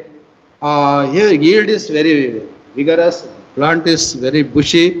 grafted. Here yield is very vigorous. Plant is very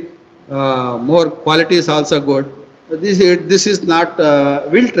bushy. More quality is also good. This is not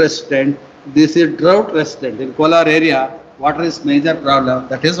wilt resistant. This is drought resistant. In polar area, water is major problem.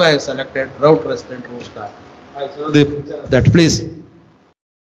 That is why I selected drought resistant rootstock. I show the picture of that, please.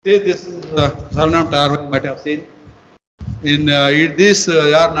 See, this is Sarnam tar, you might have seen. These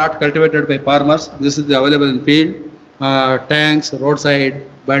are not cultivated by farmers. This is available in field, tanks, roadside,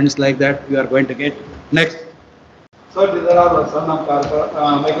 bunds like that. We are going to get next. So these are all Sarnam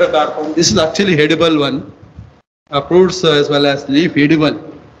microcarpon. This is actually edible one. Fruits as well as leaf edible,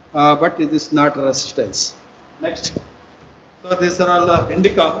 but it is not resistance. Next. So these are all the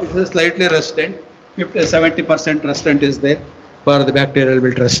indica. It is slightly resistant. 50-70% resistant is there for the bacterial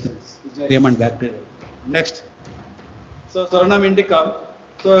wilt resistance. Human bacterial. Next. So Soranum indica.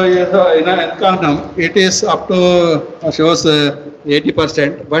 So in Encanum, it is up to shows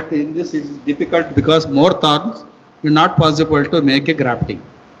 80%, but in this it is difficult because more thorns is not possible to make a grafting.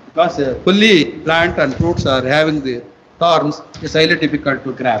 Because fully plant and fruits are having the thorns, it's highly difficult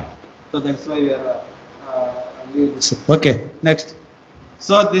to graft. So that's why we are this. Okay, next.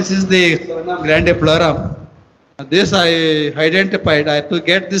 So this is the Soranum grandiflorum. This I identified. To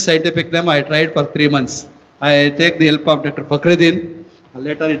get this scientific name, I tried for 3 months. I take the help of Dr. Fakhruddin.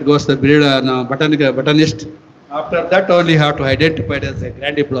 Later it goes to breed botanist. After that only have to identify it as a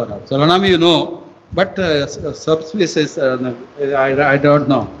grandiflorum. Soranum you know, but subspecies I don't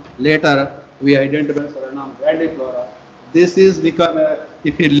know. Later we identify Soranum grandiflora. This is become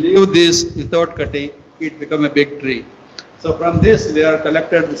if you leave this without cutting, it become a big tree. So from this we are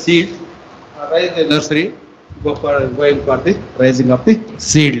collected the seeds, raise the nursery, going for the raising of the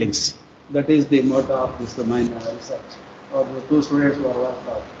seedlings. That is the motto of this mine research. Or the 2 students who are worked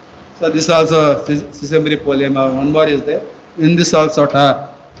out. So this also Sesambrypolium, one more is there. In this also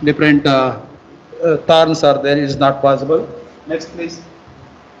different thorns are there. It is not possible. Next, please.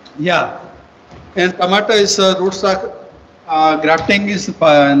 Yeah, and tomato is rootstock grafting is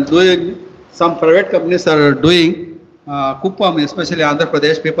doing. Some private companies are doing. Kuppam, especially Andhra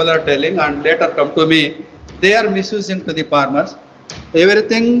Pradesh, people are telling, and later come to me. They are misusing to the farmers.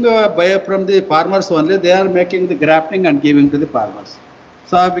 Everything from the farmers only. They are making the grafting and giving to the farmers.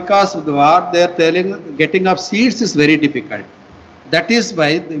 So because of what they are telling, getting of seeds is very difficult. That is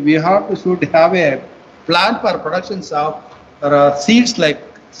why we should have a plan for productions of seeds like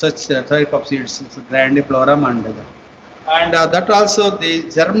such type of seeds, grandiflorum and that also the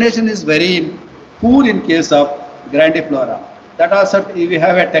germination is very poor in case of grandiflora. That also if we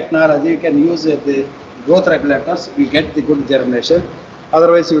have a technology, you can use the growth regulators, we get the good germination.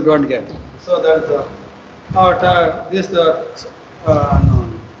 Otherwise, you don't get. So that's this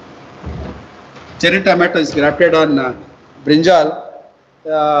cherry tomato is grafted on brinjal.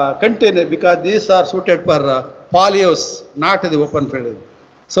 Container because these are suited for polyhouse, not the open field.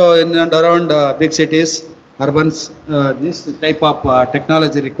 So in and around big cities, urbans, this type of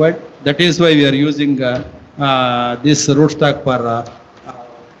technology required. That is why we are using this rootstock for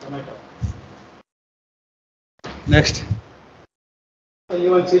tomato. Next.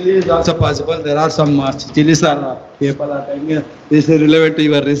 Even chili is also possible. There are some chilies are people are telling this is relevant to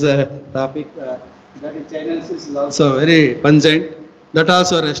your topic. That is Chinese is also very pungent. That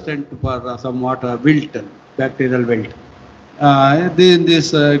also resistant for somewhat wilt, bacterial wilt.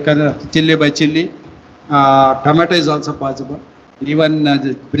 This kind of chili by chili, tomato is also possible. Even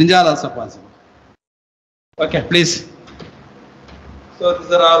brinjal also possible. Okay, please. So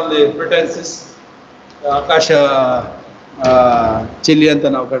these are all the pretenses. Akasha chili anta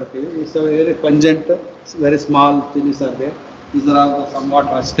now kadತೀವಿ. It's a very pungent, very small chilies are there. These are all somewhat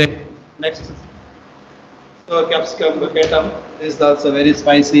rustic. Next. So capsicum bacatum is also very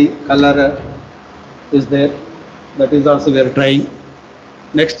spicy. Color is there. That is also we are trying.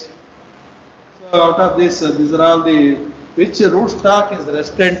 Next. So out of this, these are all the which rootstock is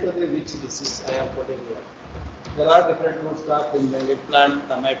resistant to the which disease I am putting here. There are different rootstock in the eggplant,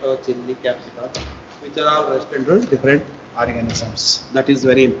 tomato, chili, capsicum, which are all resistant to different organisms. That is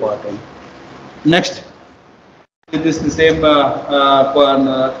very important. Next. This is the same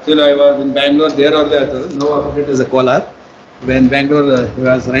actually I was in Bangalore, there also no it is a collar. When Bangalore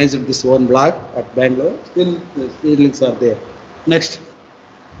was raised this one block at Bangalore, still the seedlings are there. Next.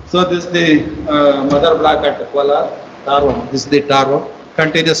 So this is the mother block at Kolar, Tarvo. This is the Tarvo.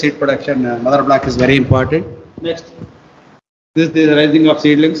 Continuous seed production, mother block is very important. Next. This is the raising of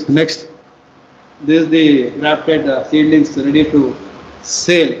seedlings. Next. This is the grafted seedlings ready to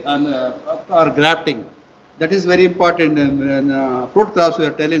sale and or grafting. That is very important. Fruit crops we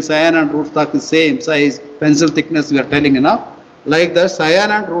are telling cyan and rootstock is same size, pencil thickness we are telling enough. Like the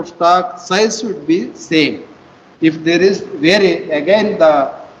cyan and rootstock size should be same. If there is vary, again the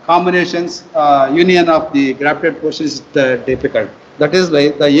combinations union of the grafted portion is difficult. That is why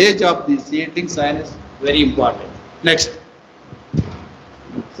the age of the seedling soil is very important. Next.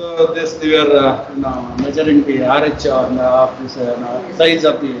 So this we are measuring the RH of this size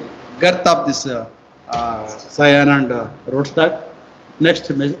of the girth of this cyan and rootstock. Next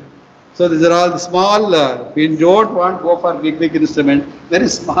measure. So these are all the small. We don't want to go for big instrument. Very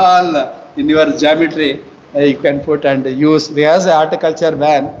small in your geometry you can put and use. We as a horticulture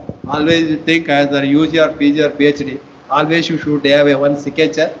man always think as a use your PG or PhD. Always you should have a one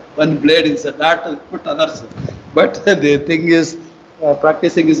signature, one blade inside that to put others. But the thing is,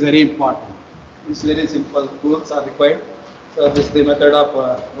 practicing is very important. It's very simple. Tools are required. So this is the method of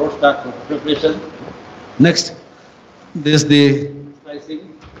rootstock preparation. Next, this is the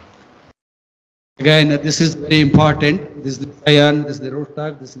slicing. Again, this is very important. This is the cyan, this is the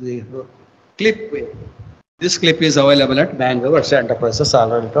rootstock, this is the clip. This clip is available at Bangalore Enterprises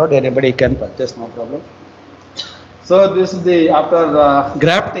already told. Anybody can purchase, no problem. So this is the after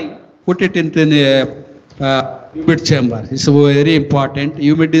grafting, put it into a humid chamber. It's very important.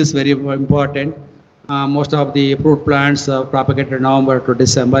 Humidity is very important. Most of the fruit plants propagated November to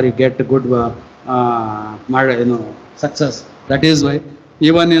December. You get good success. That is why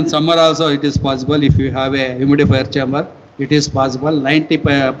even in summer also it is possible. If you have a humidifier chamber, it is possible.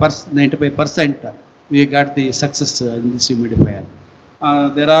 95% we got the success in this humidifier.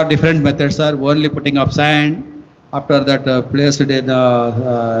 There are different methods. Are only putting up sand. After that, placed the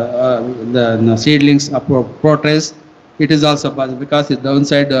seedlings protest. It is also possible because the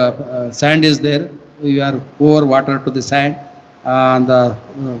downside sand is there. You are pour water to the sand and the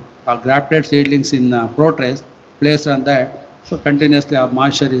grafted seedlings in protest placed on that. So continuously our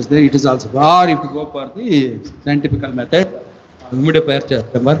moisture is there. It is also. Or if you go for the scientific method, humidifier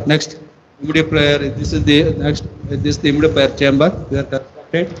chamber. Next, humidifier. This is the next. This is the humidifier chamber. We are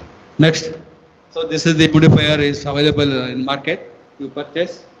constructed. Next. So this is the humidifier is available in market. You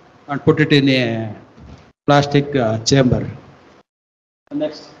purchase and put it in a plastic chamber.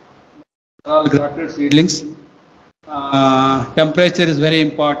 Next, all grafted seedlings. Temperature is very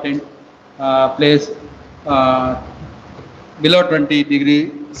important. Place below 20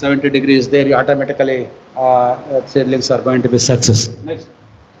 degree, 70 degrees there, you automatically seedlings are going to be success. Next.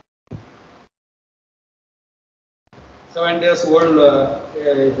 7 days old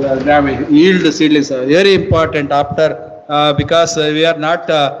yield seedlings are very important after because we are not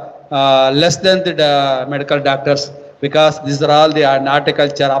less than the medical doctors, because these are all the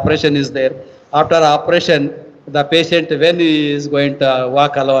horticulture operation is there. After operation, the patient when he is going to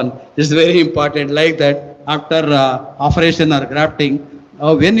walk alone is very important. Like that, after operation or grafting,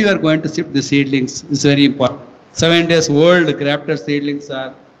 when you are going to shift the seedlings is very important. 7 days old grafted seedlings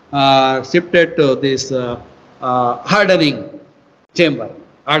are shifted to this hardening chamber.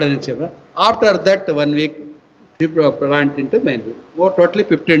 After that 1 week, plant into main. Totally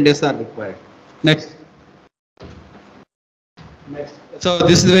 15 days are required. Next. So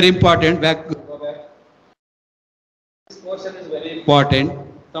this is very important. Go back. This portion is very important.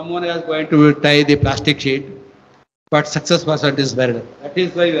 Someone is going to tie the plastic sheet, but success percent is very low. That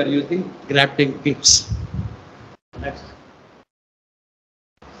is why we are using grafting tips. Next.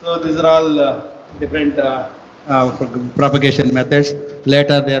 So these are all different propagation methods.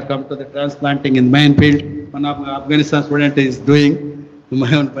 Later they are come to the transplanting in main field. One of my Afghanistan student is doing.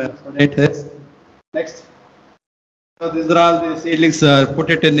 My own student is. Next. So these are all the seedlings. Put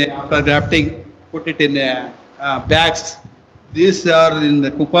it in after grafting. Put it in bags. These are in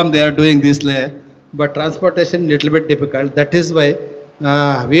the Kupam. They are doing this layer, but transportation little bit difficult. That is why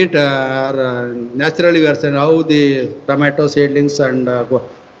naturally we are saying how the tomato seedlings and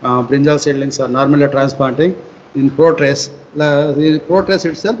brinjal seedlings are normally transplanting in protrace. The protrace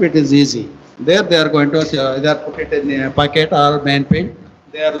itself, it is easy. There they are going to either put it in a packet or main paint.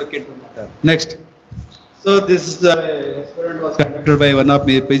 They are looking to matter. Next. So this experiment was conducted by one of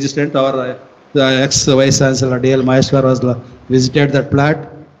my PG students. Our the ex-vice chancellor D.L. Maheshwar was visited that plant.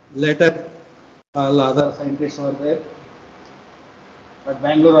 Later, all other scientists were there. But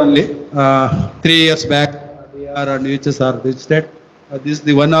Bangalore only. 3 years back, DR and UHS are visited. This is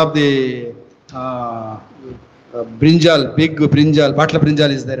the one of the brinjal, big brinjal, bottle brinjal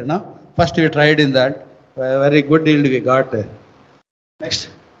is there now. First we tried in that. Very good yield we got. Next.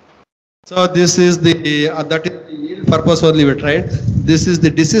 So this is the that is the yield purpose only we tried. This is the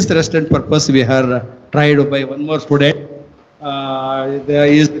disease resistant purpose we have tried by one more student. There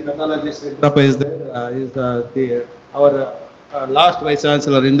is the pathologist is there. Our last vice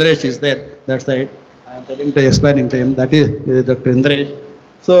chancellor Indresh is there. That side. I am telling to explaining to him. That is Dr. Indresh.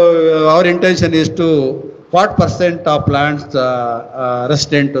 So our intention is to what percent of plants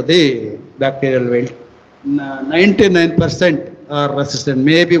resistant to the bacterial wilt. 99% are resistant,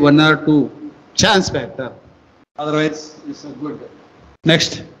 maybe 1 or 2 chance factor. Otherwise, it's a good.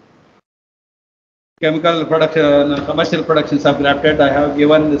 Next, chemical production, commercial productions of grafted. I have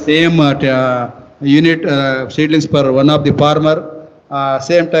given the same unit seedlings per one of the farmer.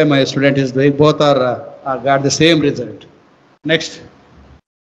 Same time my student is doing. Both are got the same result. Next.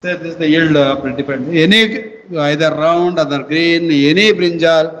 So this is the yield different. Any either round, other green, any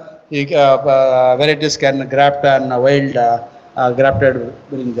brinjal varieties can graft and wild grafted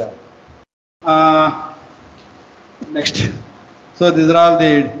brinjal. Next. So these are all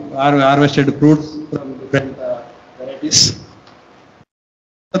the harvested fruits from different varieties.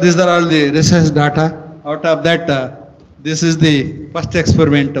 So these are all the research data. Out of that, this is the first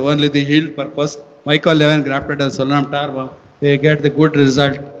experiment, only the yield purpose. Myco 11 grafted and Solanum tarva, we get the good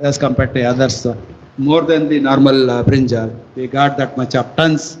result as compared to others. More than the normal brinjal. We got that much of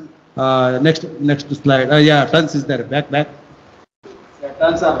tons. Next slide. Yeah, tons is there. Back. Yeah,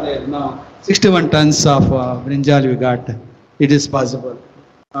 tons are there now. 61 tons of brinjal we got. It is possible.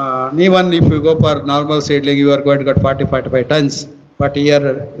 Even if you go for normal seedling, you are going to get 40-45 tons. But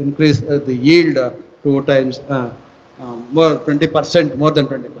here increase the yield 2 times, more 20%, more than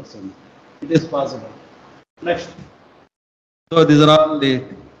 20%. It is possible. Next. So these are all the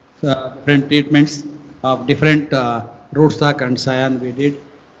different treatments of different rootstock and cyan we did.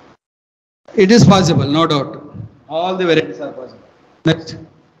 It is possible, no doubt. All the varieties are possible. Next.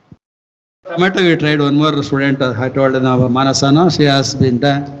 Tomato we tried, one more student I told now Manasana, she has been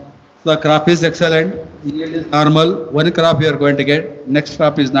done. The crop is excellent, yield is normal. One crop you are going to get, next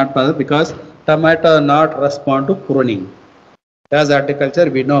crop is not possible because tomato not respond to pruning. As horticulture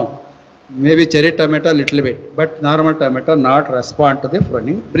we know, maybe cherry tomato little bit, but normal tomato not respond to the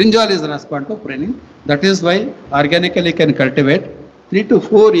pruning. Brinjal is respond to pruning. That is why organically can cultivate 3 to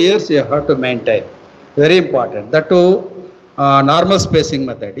 4 years you have to maintain. Very important. That too. Normal spacing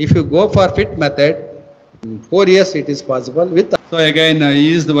method. If you go for fit method, 4 years it is possible. With so again,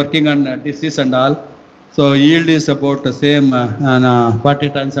 he is working on disease and all. So yield is about the same 40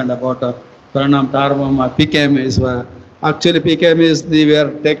 tons and about Paranam Tarvam PKM is actually PKM is the we are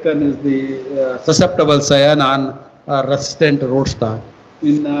taken is the susceptible cyan on resistant rootstock.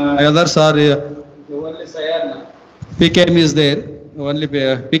 In others are only cyan. PKM is there. Only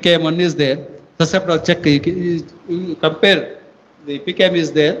PKM1 is there. Susceptible check, you compare the PKM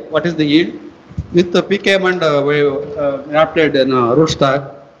is there, what is the yield? With the PKM and grafted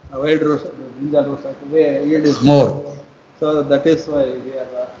rootstock, wild rootstock, the yield is more. So that is why we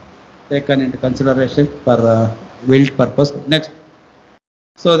are taken into consideration for wild purpose. Next.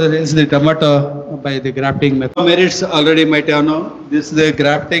 So there is the tomato by the grafting method. Merits already might have known. This is the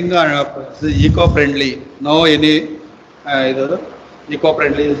grafting eco-friendly. No any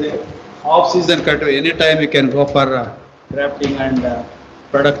eco-friendly is there. Off-season cut, anytime you can go for grafting and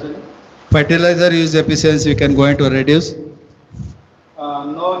production. Fertilizer use efficiency you can go into reduce.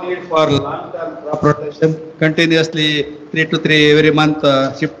 No need for long-term crop rotation. Continuously 3 to 3 every month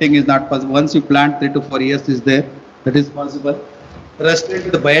shifting is not possible. Once you plant 3 to 4 years is there, that is possible.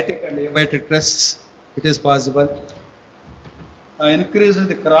 Restrict the biotic and abiotic stress, it is possible. Increase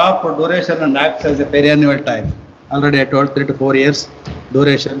the crop duration and acts as a perennial time. Already I told 3 to 4 years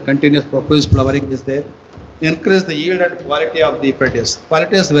duration, continuous profuse flowering is there. Increase the yield and quality of the produce.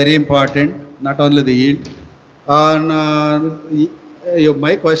 Quality is very important, not only the yield.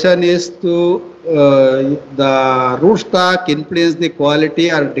 My question is to the rootstock influence the quality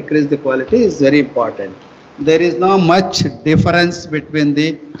or decrease the quality is very important. There is no much difference between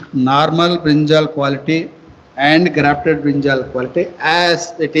the normal brinjal quality and grafted brinjal quality.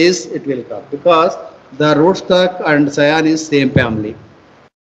 As it is, it will come because the rootstock and cyan is same family.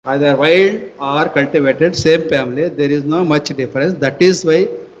 Either wild or cultivated, same family. There is no much difference. That is why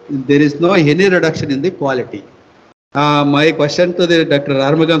there is no any reduction in the quality. My question to the Dr.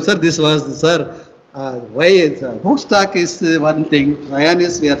 Armugam sir, this was sir, why is rootstock is one thing, cyan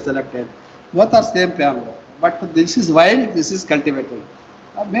is we are selected. Both are same family, but this is wild, this is cultivated.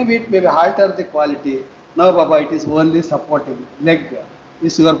 Maybe it may alter the quality. No, Baba, it is only supporting leg.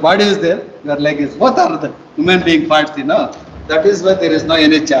 If your body is there, your leg is. Both are the human being parts, you know. That is why there is no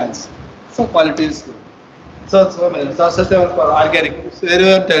any chance. So quality is good. So sustainable for organic. So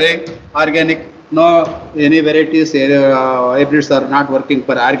everyone telling organic, no any varieties, hybrids are not working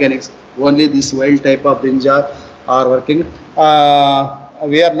for organics. Only this wild type of brinjal are working.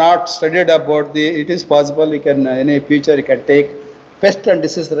 We are not studied about the. It is possible we can in a future you can take pest and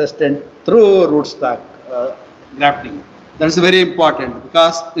disease resistant through rootstock grafting. That is very important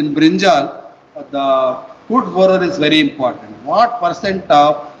because in brinjal the fruit borer is very important. What percent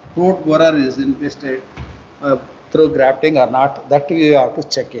of fruit borer is invested? through grafting or not, that you have to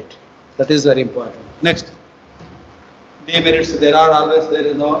check it. That is very important. Next, demerits, there are always, there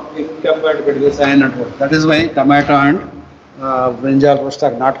is no incompatibility with sign and wood. That is why tomato and brinjal root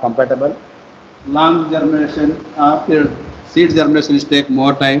are not compatible. Long germination, after seed germination is take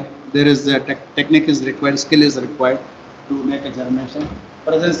more time. There is a technique is required, skill is required to make a germination.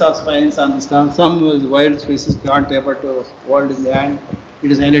 Presence of spines on the stem. Some wild species can't able to hold in the hand.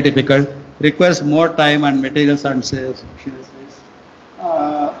 It is highly difficult. Requires more time and materials and sales.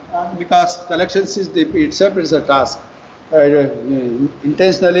 Because collections is itself is a task.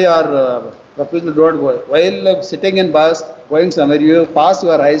 Intentionally or purposely don't go. While sitting in bus, going somewhere, you pass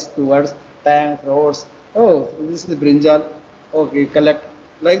your eyes towards tank, roads. Oh, this is the brinjal. Okay, collect.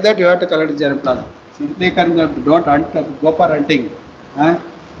 Like that, you have to collect germ plant. Simply don't hunt, go for hunting.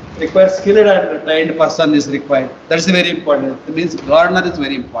 Requires skilled and trained person is required. That's very important. It means gardener is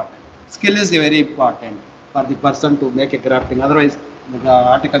very important. Skill is very important for the person to make a grafting. Otherwise, the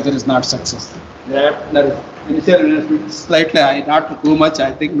horticulture is not successful. Initial investment slightly high, not too much.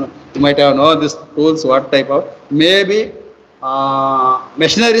 I think you might have known these tools, what type of. Maybe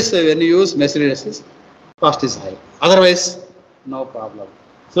machineries, when you use machineries, cost is high. Otherwise, no problem.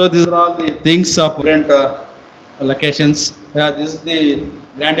 So these are all the things of different locations. This is the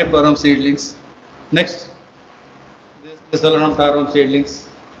grandiflorum seedlings. Next, this is the solanum seedlings.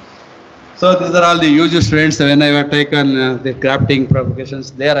 So these are all the usual students. When I have taken the grafting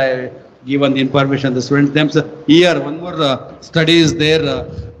propagations, there I given the information. The students themselves. Here one more study is there.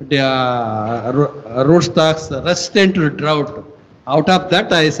 Rootstocks resistant to drought. Out of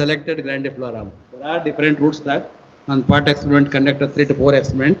that, I selected grandiflorum. There are different rootstocks. On part experiment conducted 3 to 4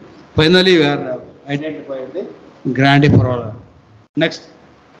 experiments. Finally, we are identified the grandiflorum. Next.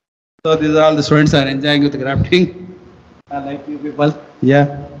 So these are all the students are enjoying with grafting. I like you people.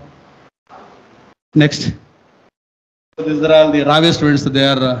 Yeah. Next. So these are all the Ravi students. They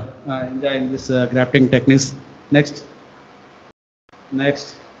are enjoying this grafting techniques. Next.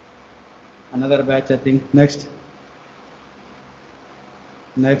 Next. Another batch, I think. Next.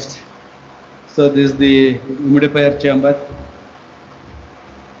 Next. So this is the humidifier chamber.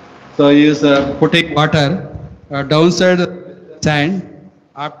 So you use putting water downside sand.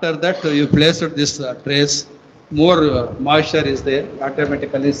 After that, you place this trace. More moisture is there.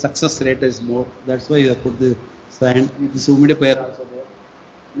 Automatically, success rate is more. That's why you put the sand. This humidifier also there.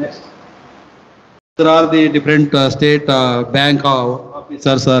 Next. There are the different state bank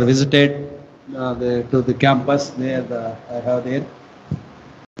officers are visited to the campus. There I have there.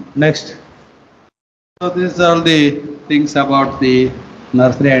 Next. So these are all the things about the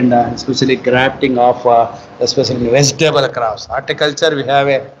nursery and especially grafting of especially vegetable crops. Horticulture we have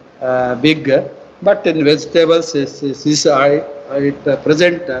a big, but in vegetables it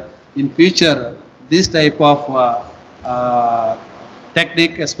present in future this type of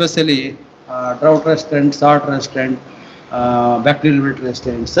technique, especially drought resistant, salt resistant, bacterial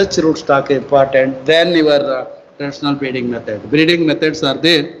resistant. Such rootstock important than your traditional breeding method. Breeding methods are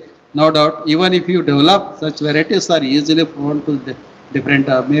there. No doubt, even if you develop such varieties are easily prone to the different,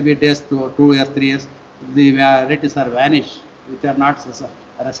 maybe days to 2 years, 3 years, the varieties are vanish, which are not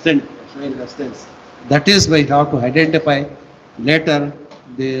resistant, showing resistance. That is why you have to identify later.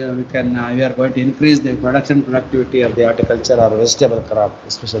 We are going to increase the production productivity of the horticulture or vegetable crop,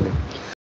 especially.